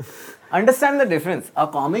comedian. Understand the difference. A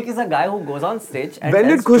comic is a guy who goes on stage and when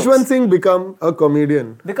did Khushwant Singh become a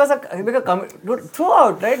comedian? Because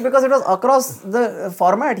throughout, right? Because it was across the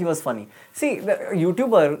format he was funny. See, the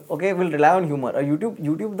YouTuber, okay, will rely on humor.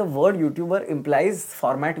 YouTube, the word YouTuber implies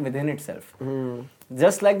format within itself.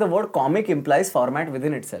 Just like the word comic implies format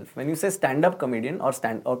within itself. When you say stand-up comedian or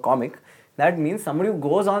comic, that means somebody who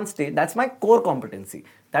goes on stage. That's my core competency.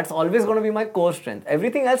 That's always going to be my core strength.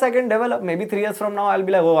 Everything else I can develop. Maybe 3 years from now, I'll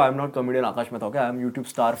be like, oh, I'm not comedian Aakash Mehta. Okay, I'm YouTube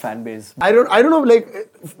star fan base. I don't know. Like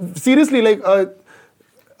seriously, like a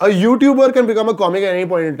YouTuber can become a comic at any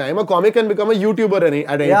point in time. A comic can become a YouTuber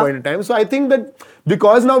at any point in time. So I think that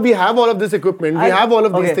because now we have all of this equipment, we have all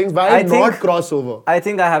of these things, why not cross over? I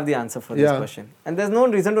think I have the answer for this question. And there's no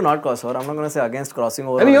reason to not cross over. I'm not going to say against crossing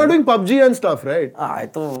over. I mean, you're doing PUBG and stuff, right?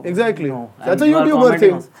 Exactly. No. That's a YouTuber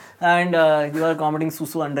thing. Also. And you are commenting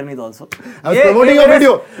Susu underneath also. I was promoting your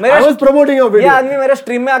video. I was promoting your video. ये आदमी मेरे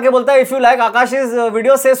stream में आके बोलता है if you like Akash's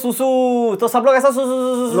video say Susu तो सब लोग ऐसा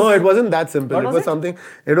Susu. No, it wasn't that simple. It was something.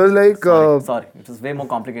 It was like. Sorry, it was way more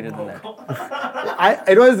complicated than that.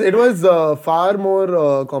 It was far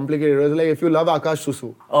more complicated. It was like if you love Aakash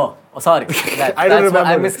Susu. Oh, sorry. I don't remember.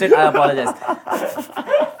 I missed it. I apologize.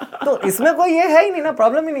 तो इसमें कोई ये है ही नहीं ना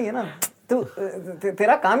problem ही नहीं है ना. तो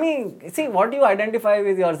तेरा काम ही see what you identify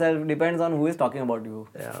with yourself depends on who is talking about you.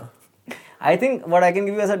 Yeah. I think what I can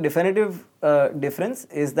give you as a definitive difference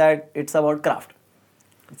is that it's about craft.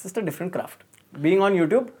 It's just a different craft. Being on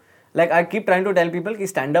YouTube, like I keep trying to tell people that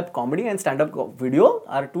stand-up comedy and stand-up video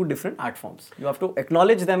are two different art forms. You have to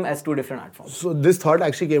acknowledge them as two different art forms. So this thought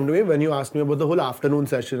actually came to me when you asked me about the whole afternoon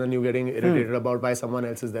session and you getting irritated about why someone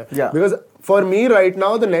else is there. Yeah. Because for me right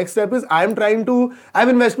now, the next step is I've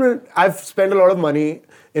spent a lot of money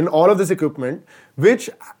in all of this equipment, which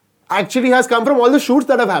actually has come from all the shoots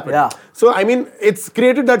that have happened. Yeah. So I mean, it's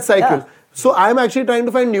created that cycle. Yeah. So I'm actually trying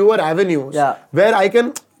to find newer avenues where I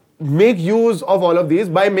can make use of all of these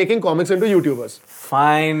by making comics into YouTubers.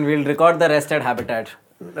 Fine, we'll record the rest at Habitat.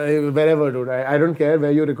 Wherever, dude. I don't care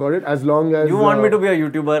where you record it, as long as... You want me to be a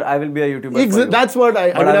YouTuber, I will be a YouTuber. That's what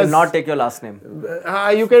I... But I will not take your last name.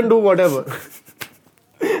 You can do whatever.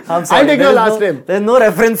 I'm sorry. I'll take your last name. There's no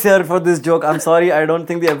reference here for this joke. I'm sorry, I don't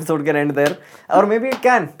think the episode can end there. Or maybe it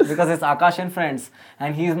can, because it's Aakash and friends.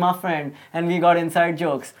 And he's my friend. And we got inside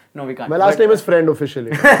jokes. No, we can't. My last name is Friend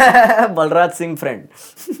officially. Balraj Singh Friend.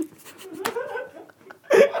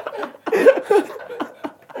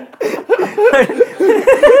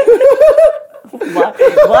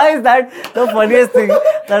 Why is that the funniest thing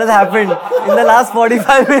that has happened in the last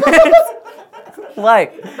 45 minutes? Why?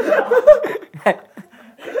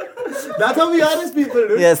 That's how we are as people,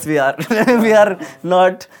 dude. Yes, we are. We are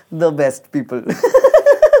not the best people.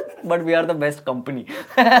 But we are the best company.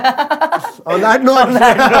 On that note.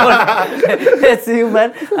 Let's see you,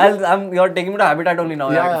 man. You're taking me to Habitat only now,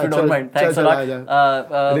 if you don't mind. Thanks a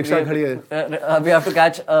lot. Rickshaw khadi hai. We have to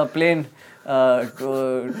catch a plane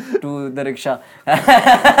to the rickshaw.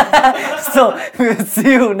 So we'll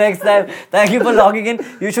see you next time. Thank you for logging in.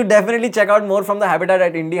 You should definitely check out more from the Habitat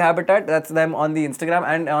at Indie Habitat. That's them on the Instagram,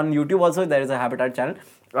 and on YouTube also there is a Habitat channel.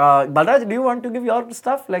 Balraj, do you want to give your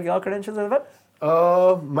stuff, like your credentials as well?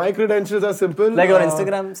 My credentials are simple. Like your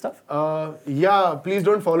Instagram stuff? Yeah, please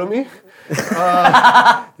don't follow me.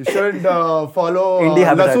 You should follow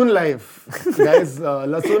Lasoon Live. Guys,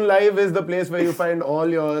 Lasoon Live is the place where you find all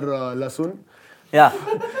your Lasoon. Yeah.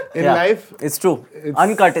 In life. It's true.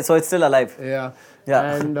 Uncut, so it's still alive. Yeah.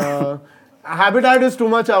 And Habitat is too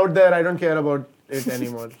much out there. I don't care about it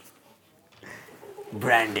anymore.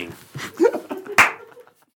 Branding.